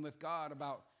negotiating with God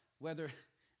about whether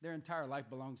their entire life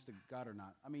belongs to God or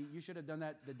not. I mean, you should have done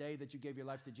that the day that you gave your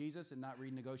life to Jesus and not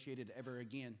renegotiated ever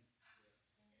again.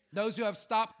 Those who have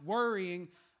stopped worrying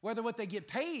whether what they get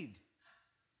paid.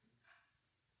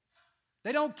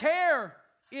 They don't care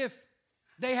if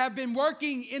they have been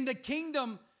working in the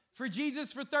kingdom for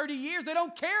Jesus for 30 years. They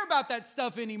don't care about that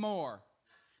stuff anymore.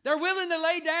 They're willing to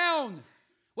lay down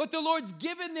what the Lord's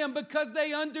given them because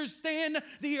they understand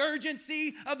the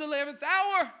urgency of the 11th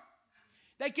hour.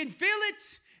 They can feel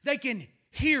it. They can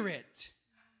hear it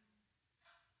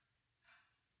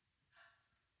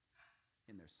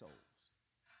in their souls.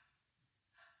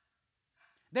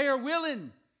 They are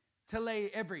willing to lay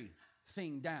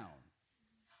everything down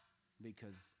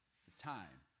because the time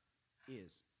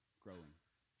is growing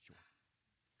short.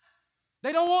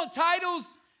 They don't want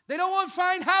titles. They don't want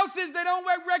fine houses. They don't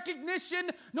want recognition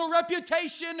nor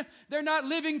reputation. They're not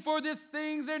living for these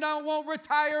things. They don't want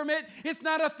retirement. It's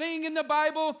not a thing in the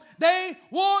Bible. They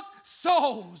want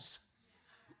souls.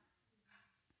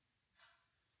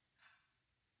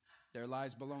 Their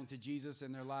lives belong to Jesus,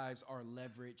 and their lives are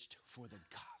leveraged for the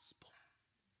gospel.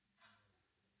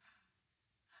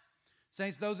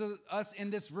 Saints, those of us in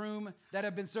this room that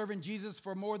have been serving Jesus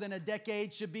for more than a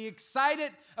decade should be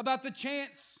excited about the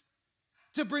chance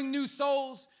to bring new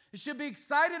souls. They should be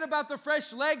excited about the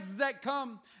fresh legs that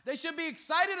come. They should be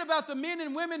excited about the men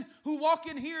and women who walk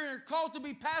in here and are called to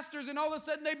be pastors, and all of a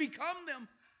sudden they become them.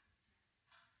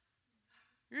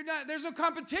 There's no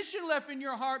competition left in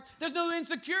your heart. There's no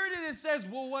insecurity that says,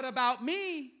 well, what about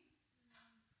me?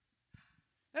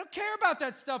 They don't care about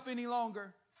that stuff any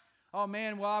longer. Oh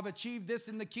man, well, I've achieved this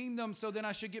in the kingdom, so then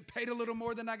I should get paid a little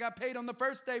more than I got paid on the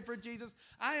first day for Jesus.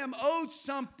 I am owed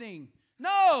something.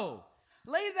 No,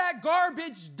 lay that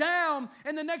garbage down,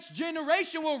 and the next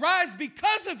generation will rise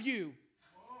because of you.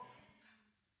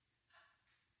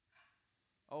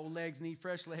 Old legs need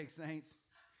fresh legs, saints.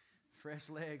 Fresh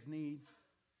legs need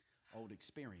old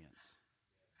experience.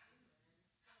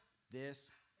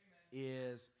 This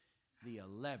is the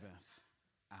 11th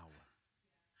hour.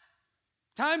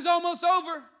 Time's almost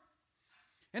over.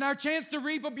 And our chance to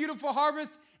reap a beautiful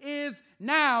harvest is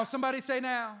now. Somebody say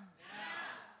now.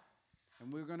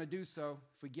 And we're going to do so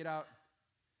if we get out,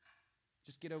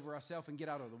 just get over ourselves and get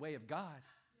out of the way of God.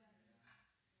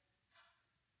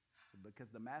 Because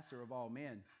the master of all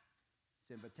men,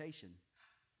 his invitation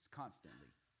is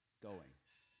constantly going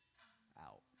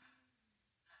out.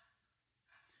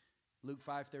 Luke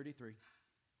 5:33.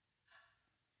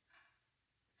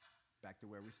 Back to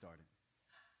where we started.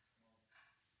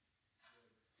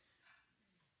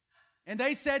 And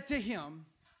they said to him,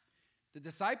 the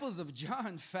disciples of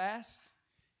John fast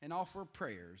and offer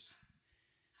prayers,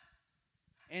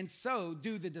 and so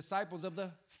do the disciples of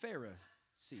the Pharisees.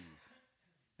 You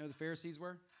know what the Pharisees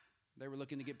were? They were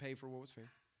looking to get paid for what was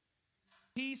fair.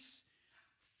 Piece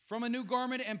from a new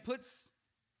garment and puts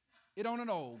it on an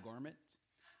old garment.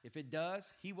 If it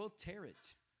does, he will tear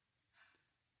it.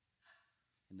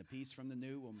 And the piece from the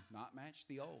new will not match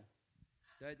the old.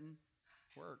 Doesn't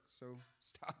work, so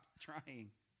stop trying.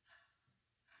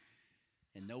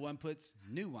 And no one puts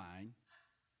new wine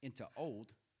into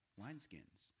old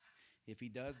wineskins. If he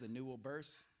does, the new will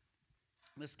burst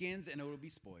the skins, and it will be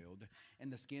spoiled,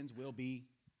 and the skins will be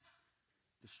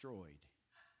destroyed.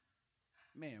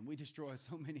 Man, we destroy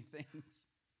so many things.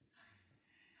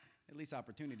 At least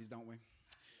opportunities, don't we?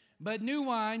 But new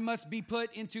wine must be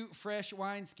put into fresh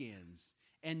wineskins,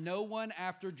 and no one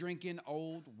after drinking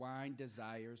old wine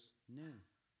desires new.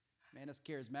 Man, us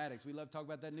charismatics, we love to talk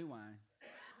about that new wine.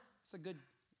 It's a good,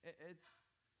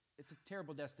 it's a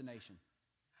terrible destination.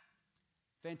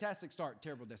 Fantastic start,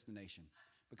 terrible destination,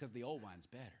 because the old wine's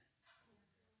better.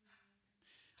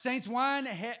 Saints, wine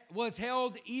was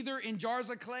held either in jars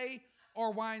of clay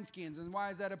or wineskins. And why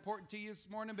is that important to you this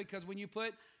morning? Because when you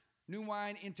put new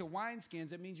wine into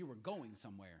wineskins, it means you were going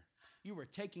somewhere. You were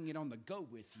taking it on the go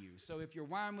with you. So if your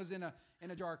wine was in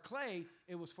a jar of clay,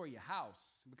 it was for your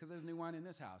house, because there's new wine in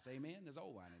this house. Amen? There's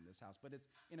old wine in this house, but it's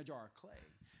in a jar of clay.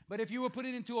 But if you would put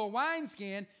it into a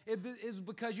wineskin, it is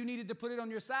because you needed to put it on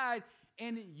your side,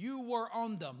 and you were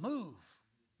on the move.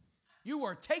 You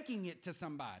were taking it to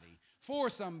somebody, for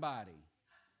somebody.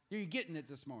 Are you getting it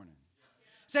this morning?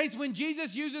 Saints, when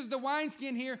Jesus uses the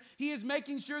wineskin here, he is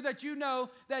making sure that you know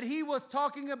that he was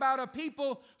talking about a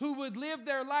people who would live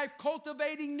their life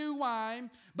cultivating new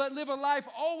wine, but live a life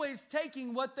always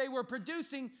taking what they were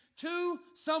producing to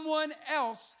someone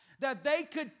else, that they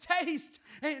could taste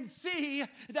and see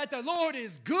that the Lord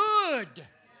is good.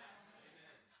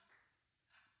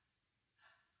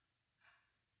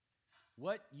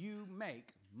 What you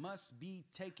make must be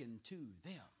taken to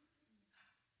them.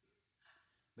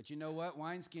 But you know what?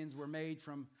 Wineskins were made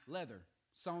from leather,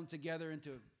 sewn together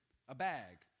into a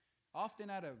bag, often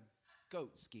out of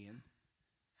goat skin.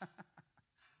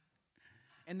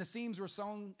 And the seams were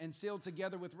sewn and sealed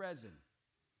together with resin.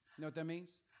 You know what that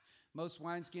means? Most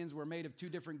wineskins were made of two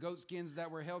different goat skins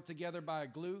that were held together by a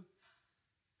glue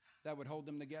that would hold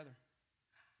them together.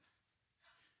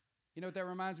 You know what that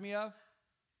reminds me of?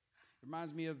 It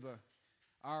reminds me of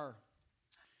our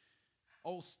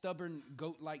old stubborn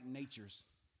goat-like natures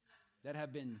that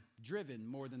have been driven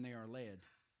more than they are led.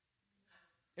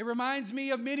 It reminds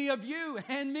me of many of you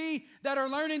and me that are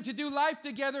learning to do life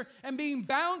together and being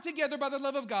bound together by the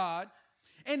love of God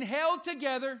and held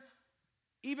together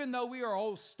even though we are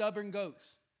old stubborn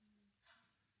goats.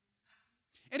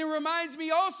 And it reminds me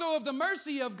also of the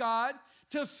mercy of God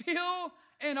to fill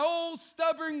an old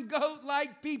stubborn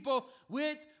goat-like people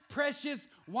with precious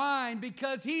wine,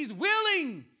 because he's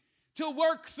willing to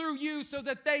work through you so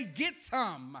that they get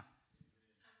some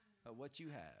of what you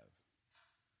have.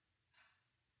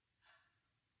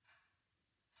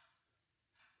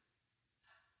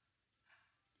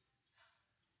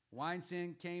 Wine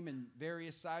skin came in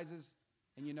various sizes.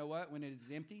 And you know what? When it is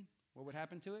empty, what would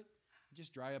happen to it? It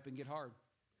just dry up and get hard.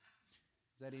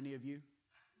 Is that any of you?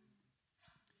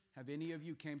 Have any of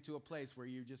you came to a place where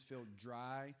you just feel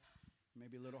dry,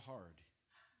 maybe a little hard?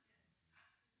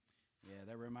 Yeah,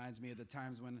 that reminds me of the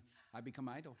times when I become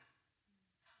idle.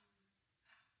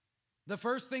 The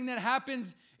first thing that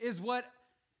happens is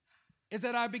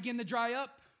that I begin to dry up.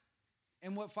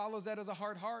 And what follows that is a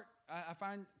hard heart. I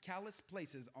find callous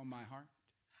places on my heart.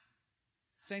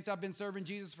 Saints, I've been serving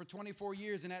Jesus for 24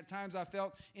 years, and at times I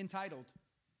felt entitled.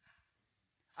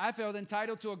 I felt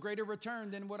entitled to a greater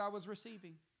return than what I was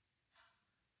receiving.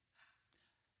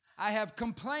 I have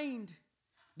complained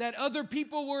that other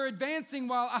people were advancing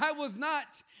while I was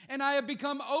not, and I have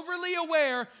become overly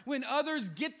aware when others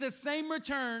get the same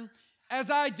return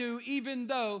as I do, even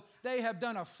though they have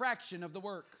done a fraction of the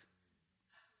work.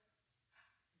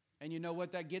 And you know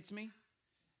what that gets me?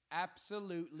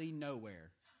 Absolutely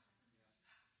nowhere.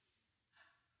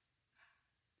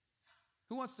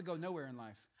 Who wants to go nowhere in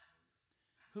life?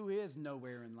 Who is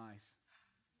nowhere in life?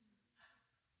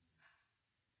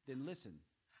 Then listen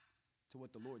to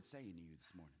what the Lord's saying to you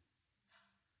this morning.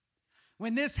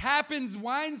 When this happens,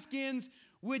 wineskins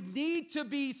would need to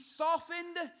be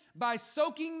softened by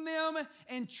soaking them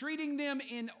and treating them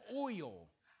in oil,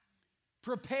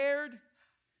 to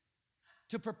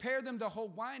prepare them to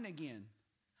hold wine again.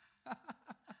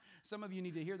 Some of you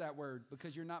need to hear that word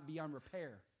because you're not beyond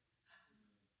repair.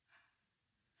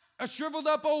 A shriveled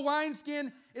up old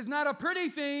wineskin is not a pretty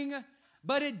thing,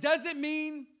 but it doesn't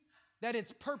mean that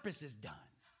its purpose is done.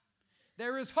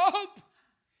 There is hope.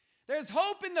 There's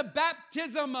hope in the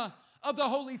baptism of the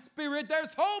Holy Spirit.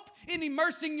 There's hope in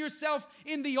immersing yourself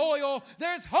in the oil.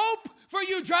 There's hope for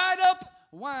you dried up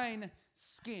wine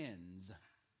skins.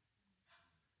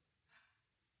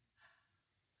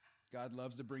 God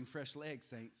loves to bring fresh legs,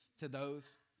 saints, to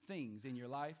those things in your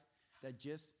life that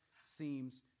just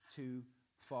seems too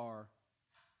far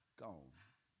gone.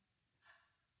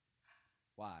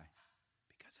 Why?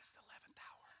 Because it's the 11th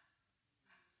hour.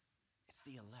 It's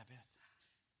the 11th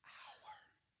hour.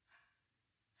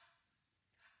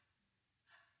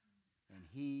 And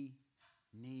he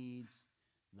needs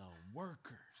the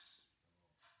workers.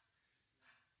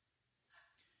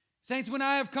 Saints, when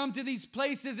I have come to these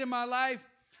places in my life,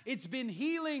 it's been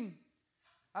healing.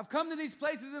 I've come to these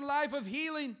places in life of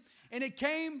healing, and it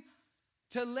came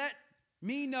to let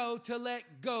me know to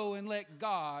let go and let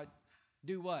God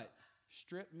do what?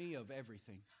 Strip me of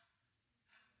everything.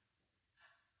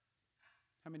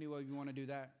 How many of you want to do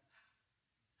that?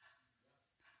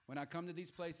 When I come to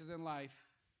these places in life,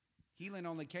 healing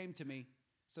only came to me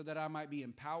so that I might be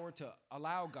empowered to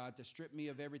allow God to strip me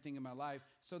of everything in my life,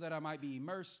 so that I might be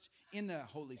immersed in the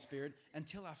Holy Spirit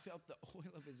until I felt the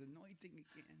oil of his anointing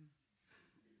again.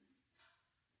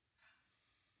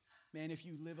 Man, if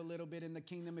you live a little bit in the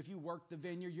kingdom, if you work the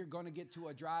vineyard, you're going to get to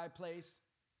a dry place.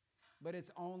 But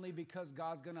it's only because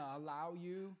God's going to allow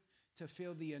you to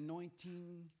feel the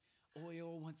anointing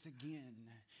oil once again.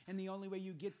 And the only way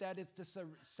you get that is to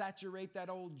saturate that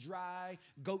old dry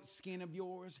goat skin of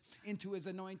yours into his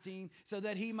anointing so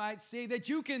that he might see that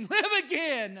you can live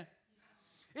again.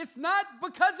 It's not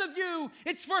because of you.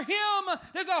 It's for him.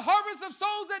 There's a harvest of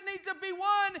souls that need to be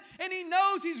won, and he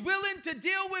knows he's willing to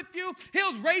deal with you.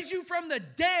 He'll raise you from the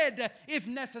dead if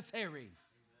necessary.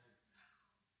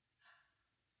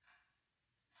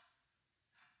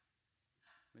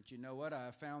 But you know what? I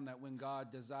have found that when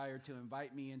God desired to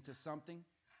invite me into something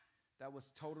that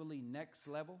was totally next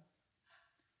level,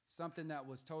 something that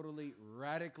was totally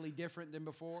radically different than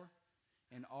before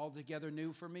and altogether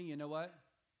new for me, you know what?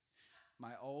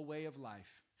 My old way of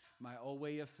life, my old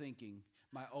way of thinking,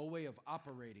 my old way of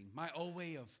operating, my old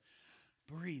way of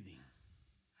breathing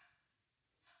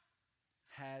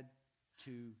had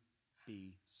to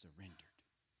be surrendered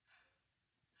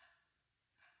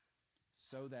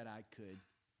so that I could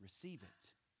receive it.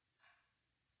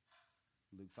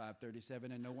 Luke 5:37,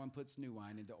 and no one puts new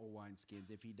wine into old wineskins.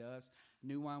 If he does,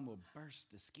 new wine will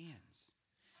burst the skins,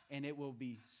 and it will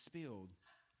be spilled,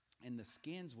 and the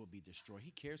skins will be destroyed.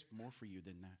 He cares more for you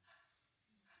than that.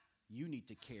 You need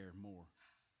to care more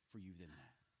for you than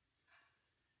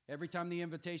that. Every time the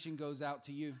invitation goes out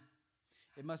to you,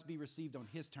 it must be received on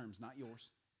his terms, not yours.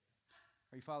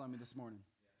 Are you following me this morning?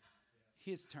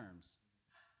 His terms,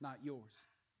 not yours.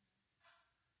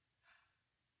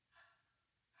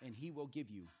 And he will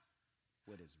give you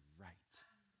what is right.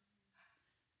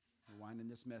 We're winding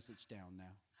this message down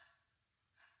now.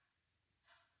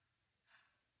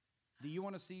 Do you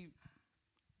want to see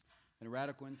a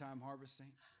radical end-time harvest,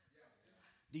 saints?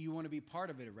 Do you want to be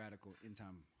part of a radical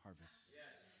end-time harvest?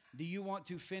 Do you want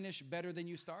to finish better than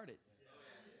you started?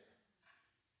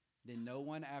 Then no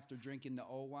one, after drinking the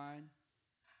old wine,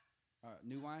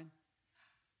 new wine,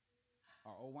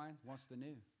 or old wine, wants the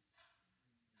new.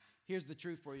 Here's the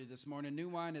truth for you this morning. New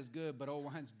wine is good, but old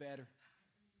wine's better.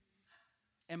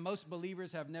 And most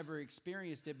believers have never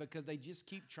experienced it because they just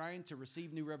keep trying to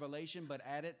receive new revelation, but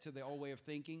add it to the old way of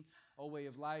thinking, old way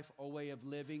of life, old way of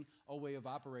living, old way of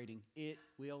operating. It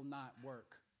will not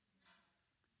work.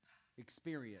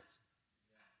 Experience.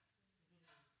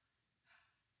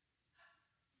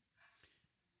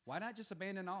 Why not just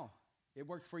abandon all? It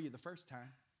worked for you the first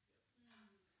time.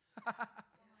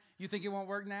 You think it won't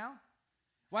work now?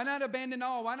 Why not abandon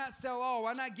all? Why not sell all?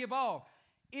 Why not give all?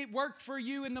 It worked for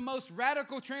you in the most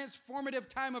radical, transformative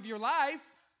time of your life.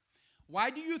 Why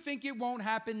do you think it won't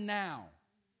happen now?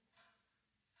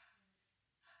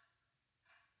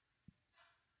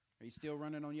 Are you still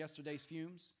running on yesterday's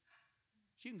fumes?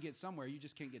 You can get somewhere, you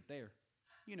just can't get there.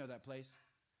 You know that place.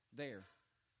 There.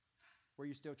 Where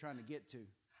you're still trying to get to.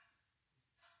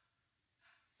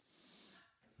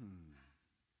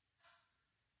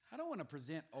 I don't want to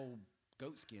present old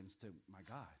goat skins to my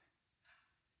God.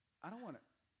 I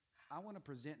want to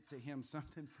present to him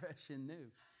something fresh and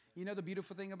new. You know the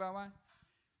beautiful thing about wine?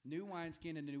 New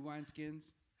wineskin and new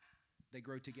wineskins, they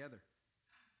grow together.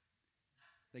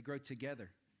 They grow together.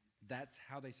 That's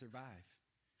how they survive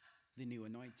the new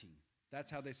anointing. That's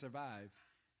how they survive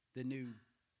the new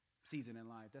season in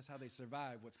life. That's how they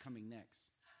survive what's coming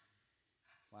next.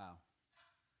 Wow.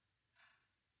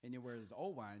 And whereas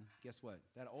old wine, guess what?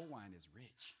 That old wine is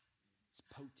rich. It's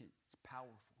potent. It's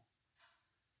powerful.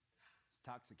 It's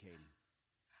intoxicating.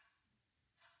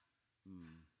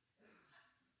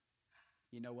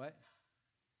 You know what?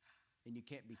 And you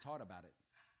can't be taught about it.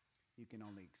 You can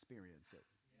only experience it.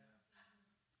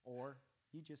 Or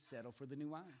you just settle for the new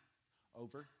wine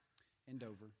over and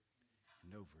over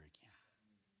and over again.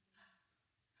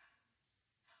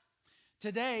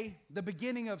 Today, the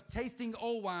beginning of tasting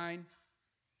old wine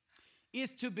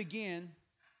is to begin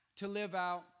to live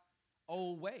out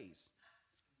old ways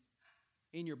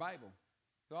in your Bible.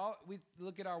 We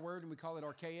look at our word and we call it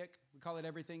archaic. We call it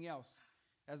everything else,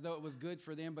 as though it was good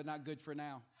for them but not good for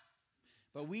now.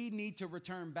 But we need to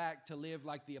return back to live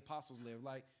like the apostles lived,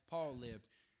 like Paul lived,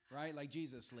 right? Like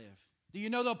Jesus lived. Do you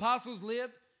know the apostles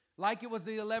lived like it was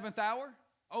the 11th hour?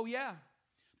 Oh, yeah.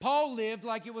 Paul lived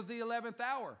like it was the 11th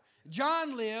hour.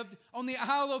 John lived on the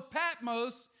Isle of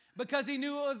Patmos because he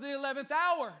knew it was the 11th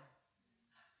hour.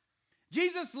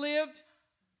 Jesus lived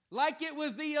like it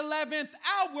was the 11th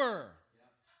hour.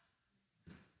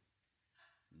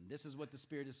 And this is what the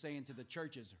Spirit is saying to the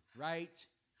churches right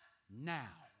now.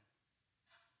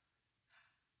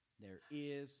 There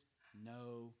is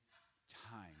no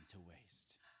time to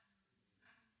waste.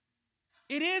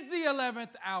 It is the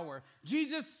 11th hour.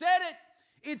 Jesus said it.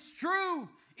 It's true.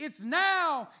 It's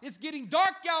now. It's getting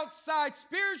dark outside.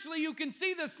 Spiritually, you can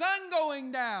see the sun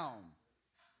going down.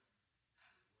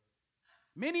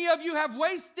 Many of you have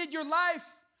wasted your life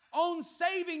on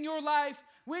saving your life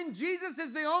when Jesus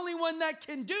is the only one that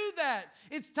can do that.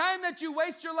 It's time that you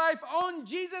waste your life on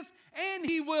Jesus and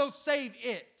he will save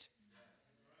it.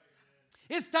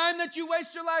 It's time that you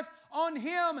waste your life on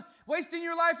him. Wasting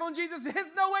your life on Jesus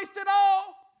is no waste at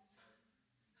all.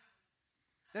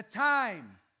 The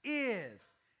time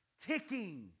is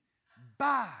ticking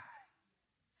by.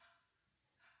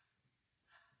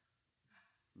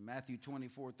 Matthew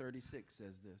 24:36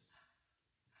 says this.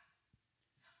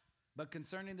 But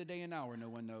concerning the day and hour, no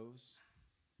one knows,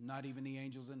 not even the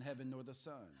angels in heaven nor the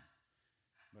Son,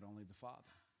 but only the Father.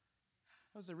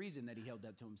 That was the reason that he held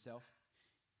that to himself.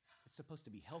 It's supposed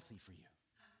to be healthy for you.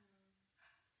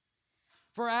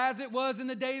 For as it was in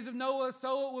the days of Noah,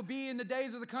 so it will be in the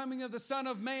days of the coming of the Son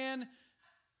of Man.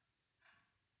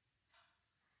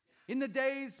 In the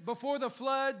days before the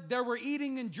flood, there were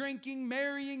eating and drinking,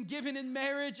 marrying, giving in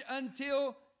marriage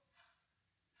until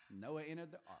Noah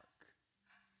entered the ark.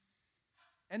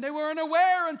 And they were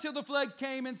unaware until the flood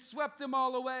came and swept them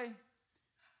all away.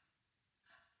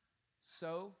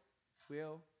 So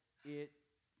will it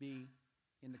be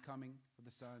in the coming of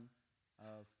the Son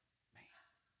of Man.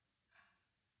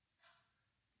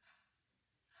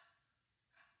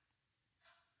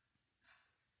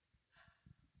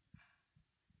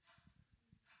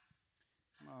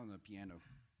 Come on the piano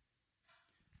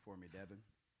for me, Devin.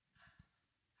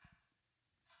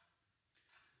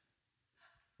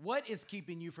 What is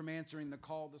keeping you from answering the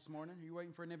call this morning? Are you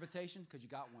waiting for an invitation? Because you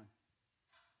got one.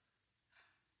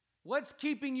 What's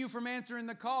keeping you from answering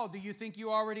the call? Do you think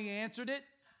you already answered it?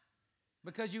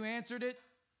 Because you answered it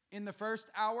in the first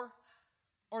hour,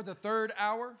 or the third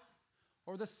hour,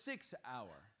 or the 6th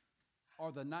hour?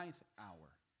 or the 9th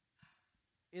hour.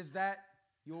 Is that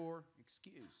your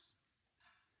excuse?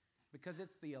 Because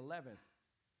it's the 11th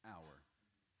hour.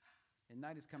 And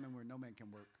night is coming where no man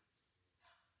can work.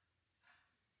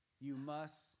 You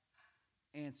must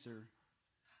answer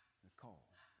the call.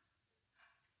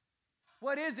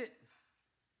 What is it?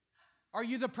 Are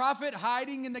you the prophet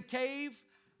hiding in the cave,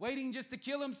 waiting just to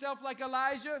kill himself like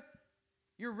Elijah?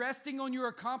 You're resting on your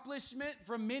accomplishment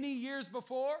from many years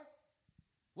before?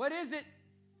 What is it?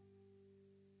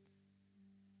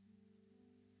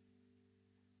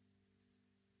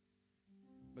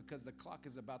 Because the clock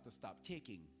is about to stop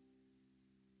ticking.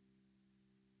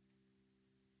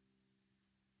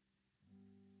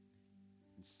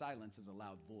 And silence is a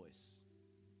loud voice.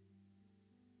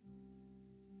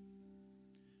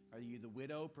 Are you the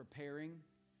widow preparing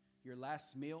your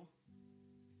last meal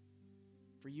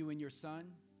for you and your son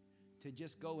to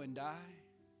just go and die?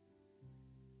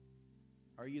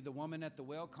 Are you the woman at the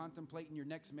well contemplating your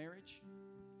next marriage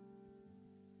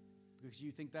because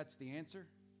you think that's the answer?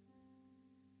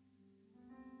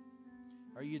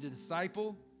 Are you the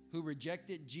disciple who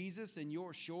rejected Jesus and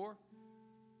you're sure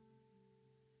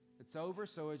it's over,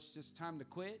 so it's just time to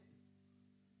quit?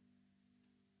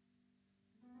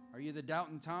 Are you the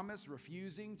doubting Thomas,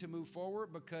 refusing to move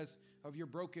forward because of your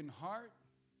broken heart?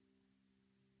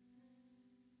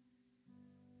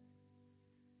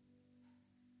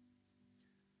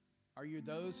 Are you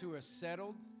those who are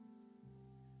settled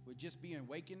with just being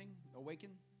awakened,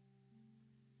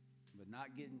 but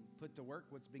not getting put to work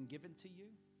what's been given to you?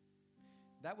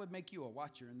 That would make you a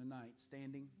watcher in the night,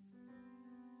 standing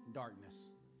in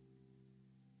darkness.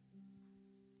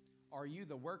 Are you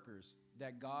the workers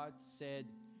that God said,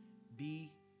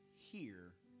 be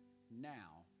here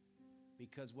now,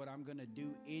 because what I'm going to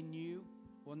do in you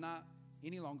will not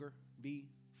any longer be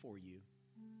for you.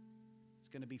 It's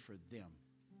going to be for them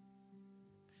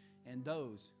and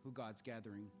those who God's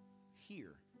gathering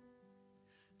here.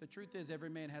 The truth is, every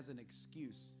man has an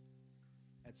excuse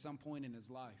at some point in his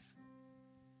life.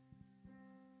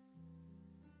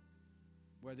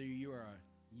 Whether you are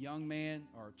a young man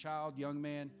or a child, young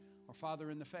man or father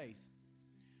in the faith,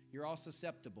 you're all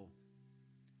susceptible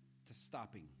to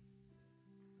stopping.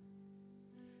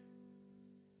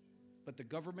 But the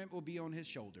government will be on his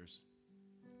shoulders.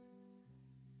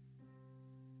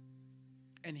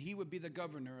 And he would be the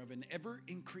governor of an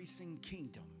ever-increasing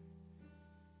kingdom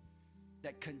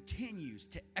that continues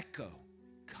to echo,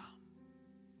 come,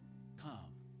 come,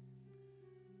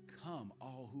 come,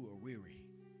 all who are weary.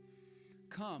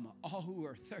 Come, all who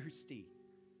are thirsty.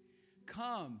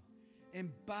 Come and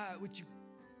buy what you,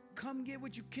 come get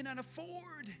what you cannot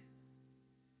afford.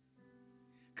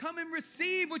 Come and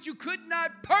receive what you could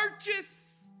not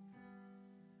purchase.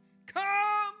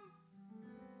 Come.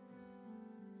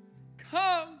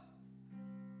 Come.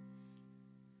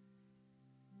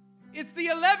 It's the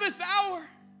 11th hour.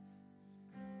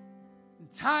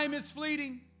 And time is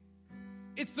fleeting.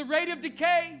 It's the rate of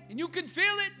decay, and you can feel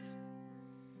it.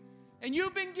 And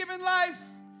you've been given life,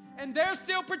 and they're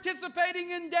still participating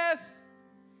in death.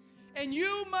 And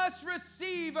you must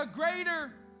receive a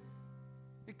greater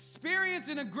experience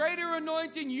and a greater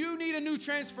anointing. You need a new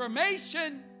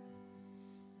transformation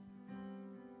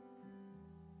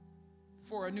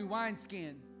for a new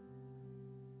wineskin.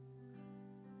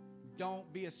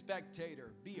 Don't be a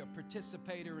spectator. Be a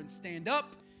participator and stand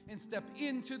up and step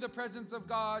into the presence of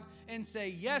God and say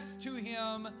yes to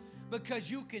Him,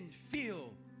 because you can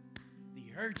feel the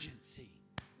urgency.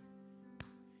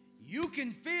 You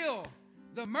can feel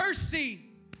the mercy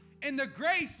and the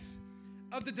grace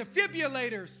of the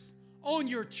defibrillators on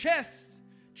your chest,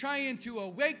 trying to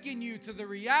awaken you to the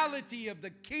reality of the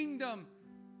kingdom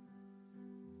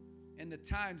and the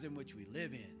times in which we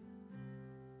live in.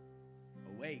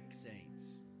 Awake,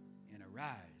 saints, and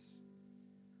arise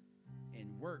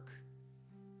and work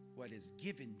what is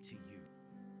given to you.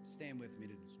 Stand with me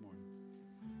this morning.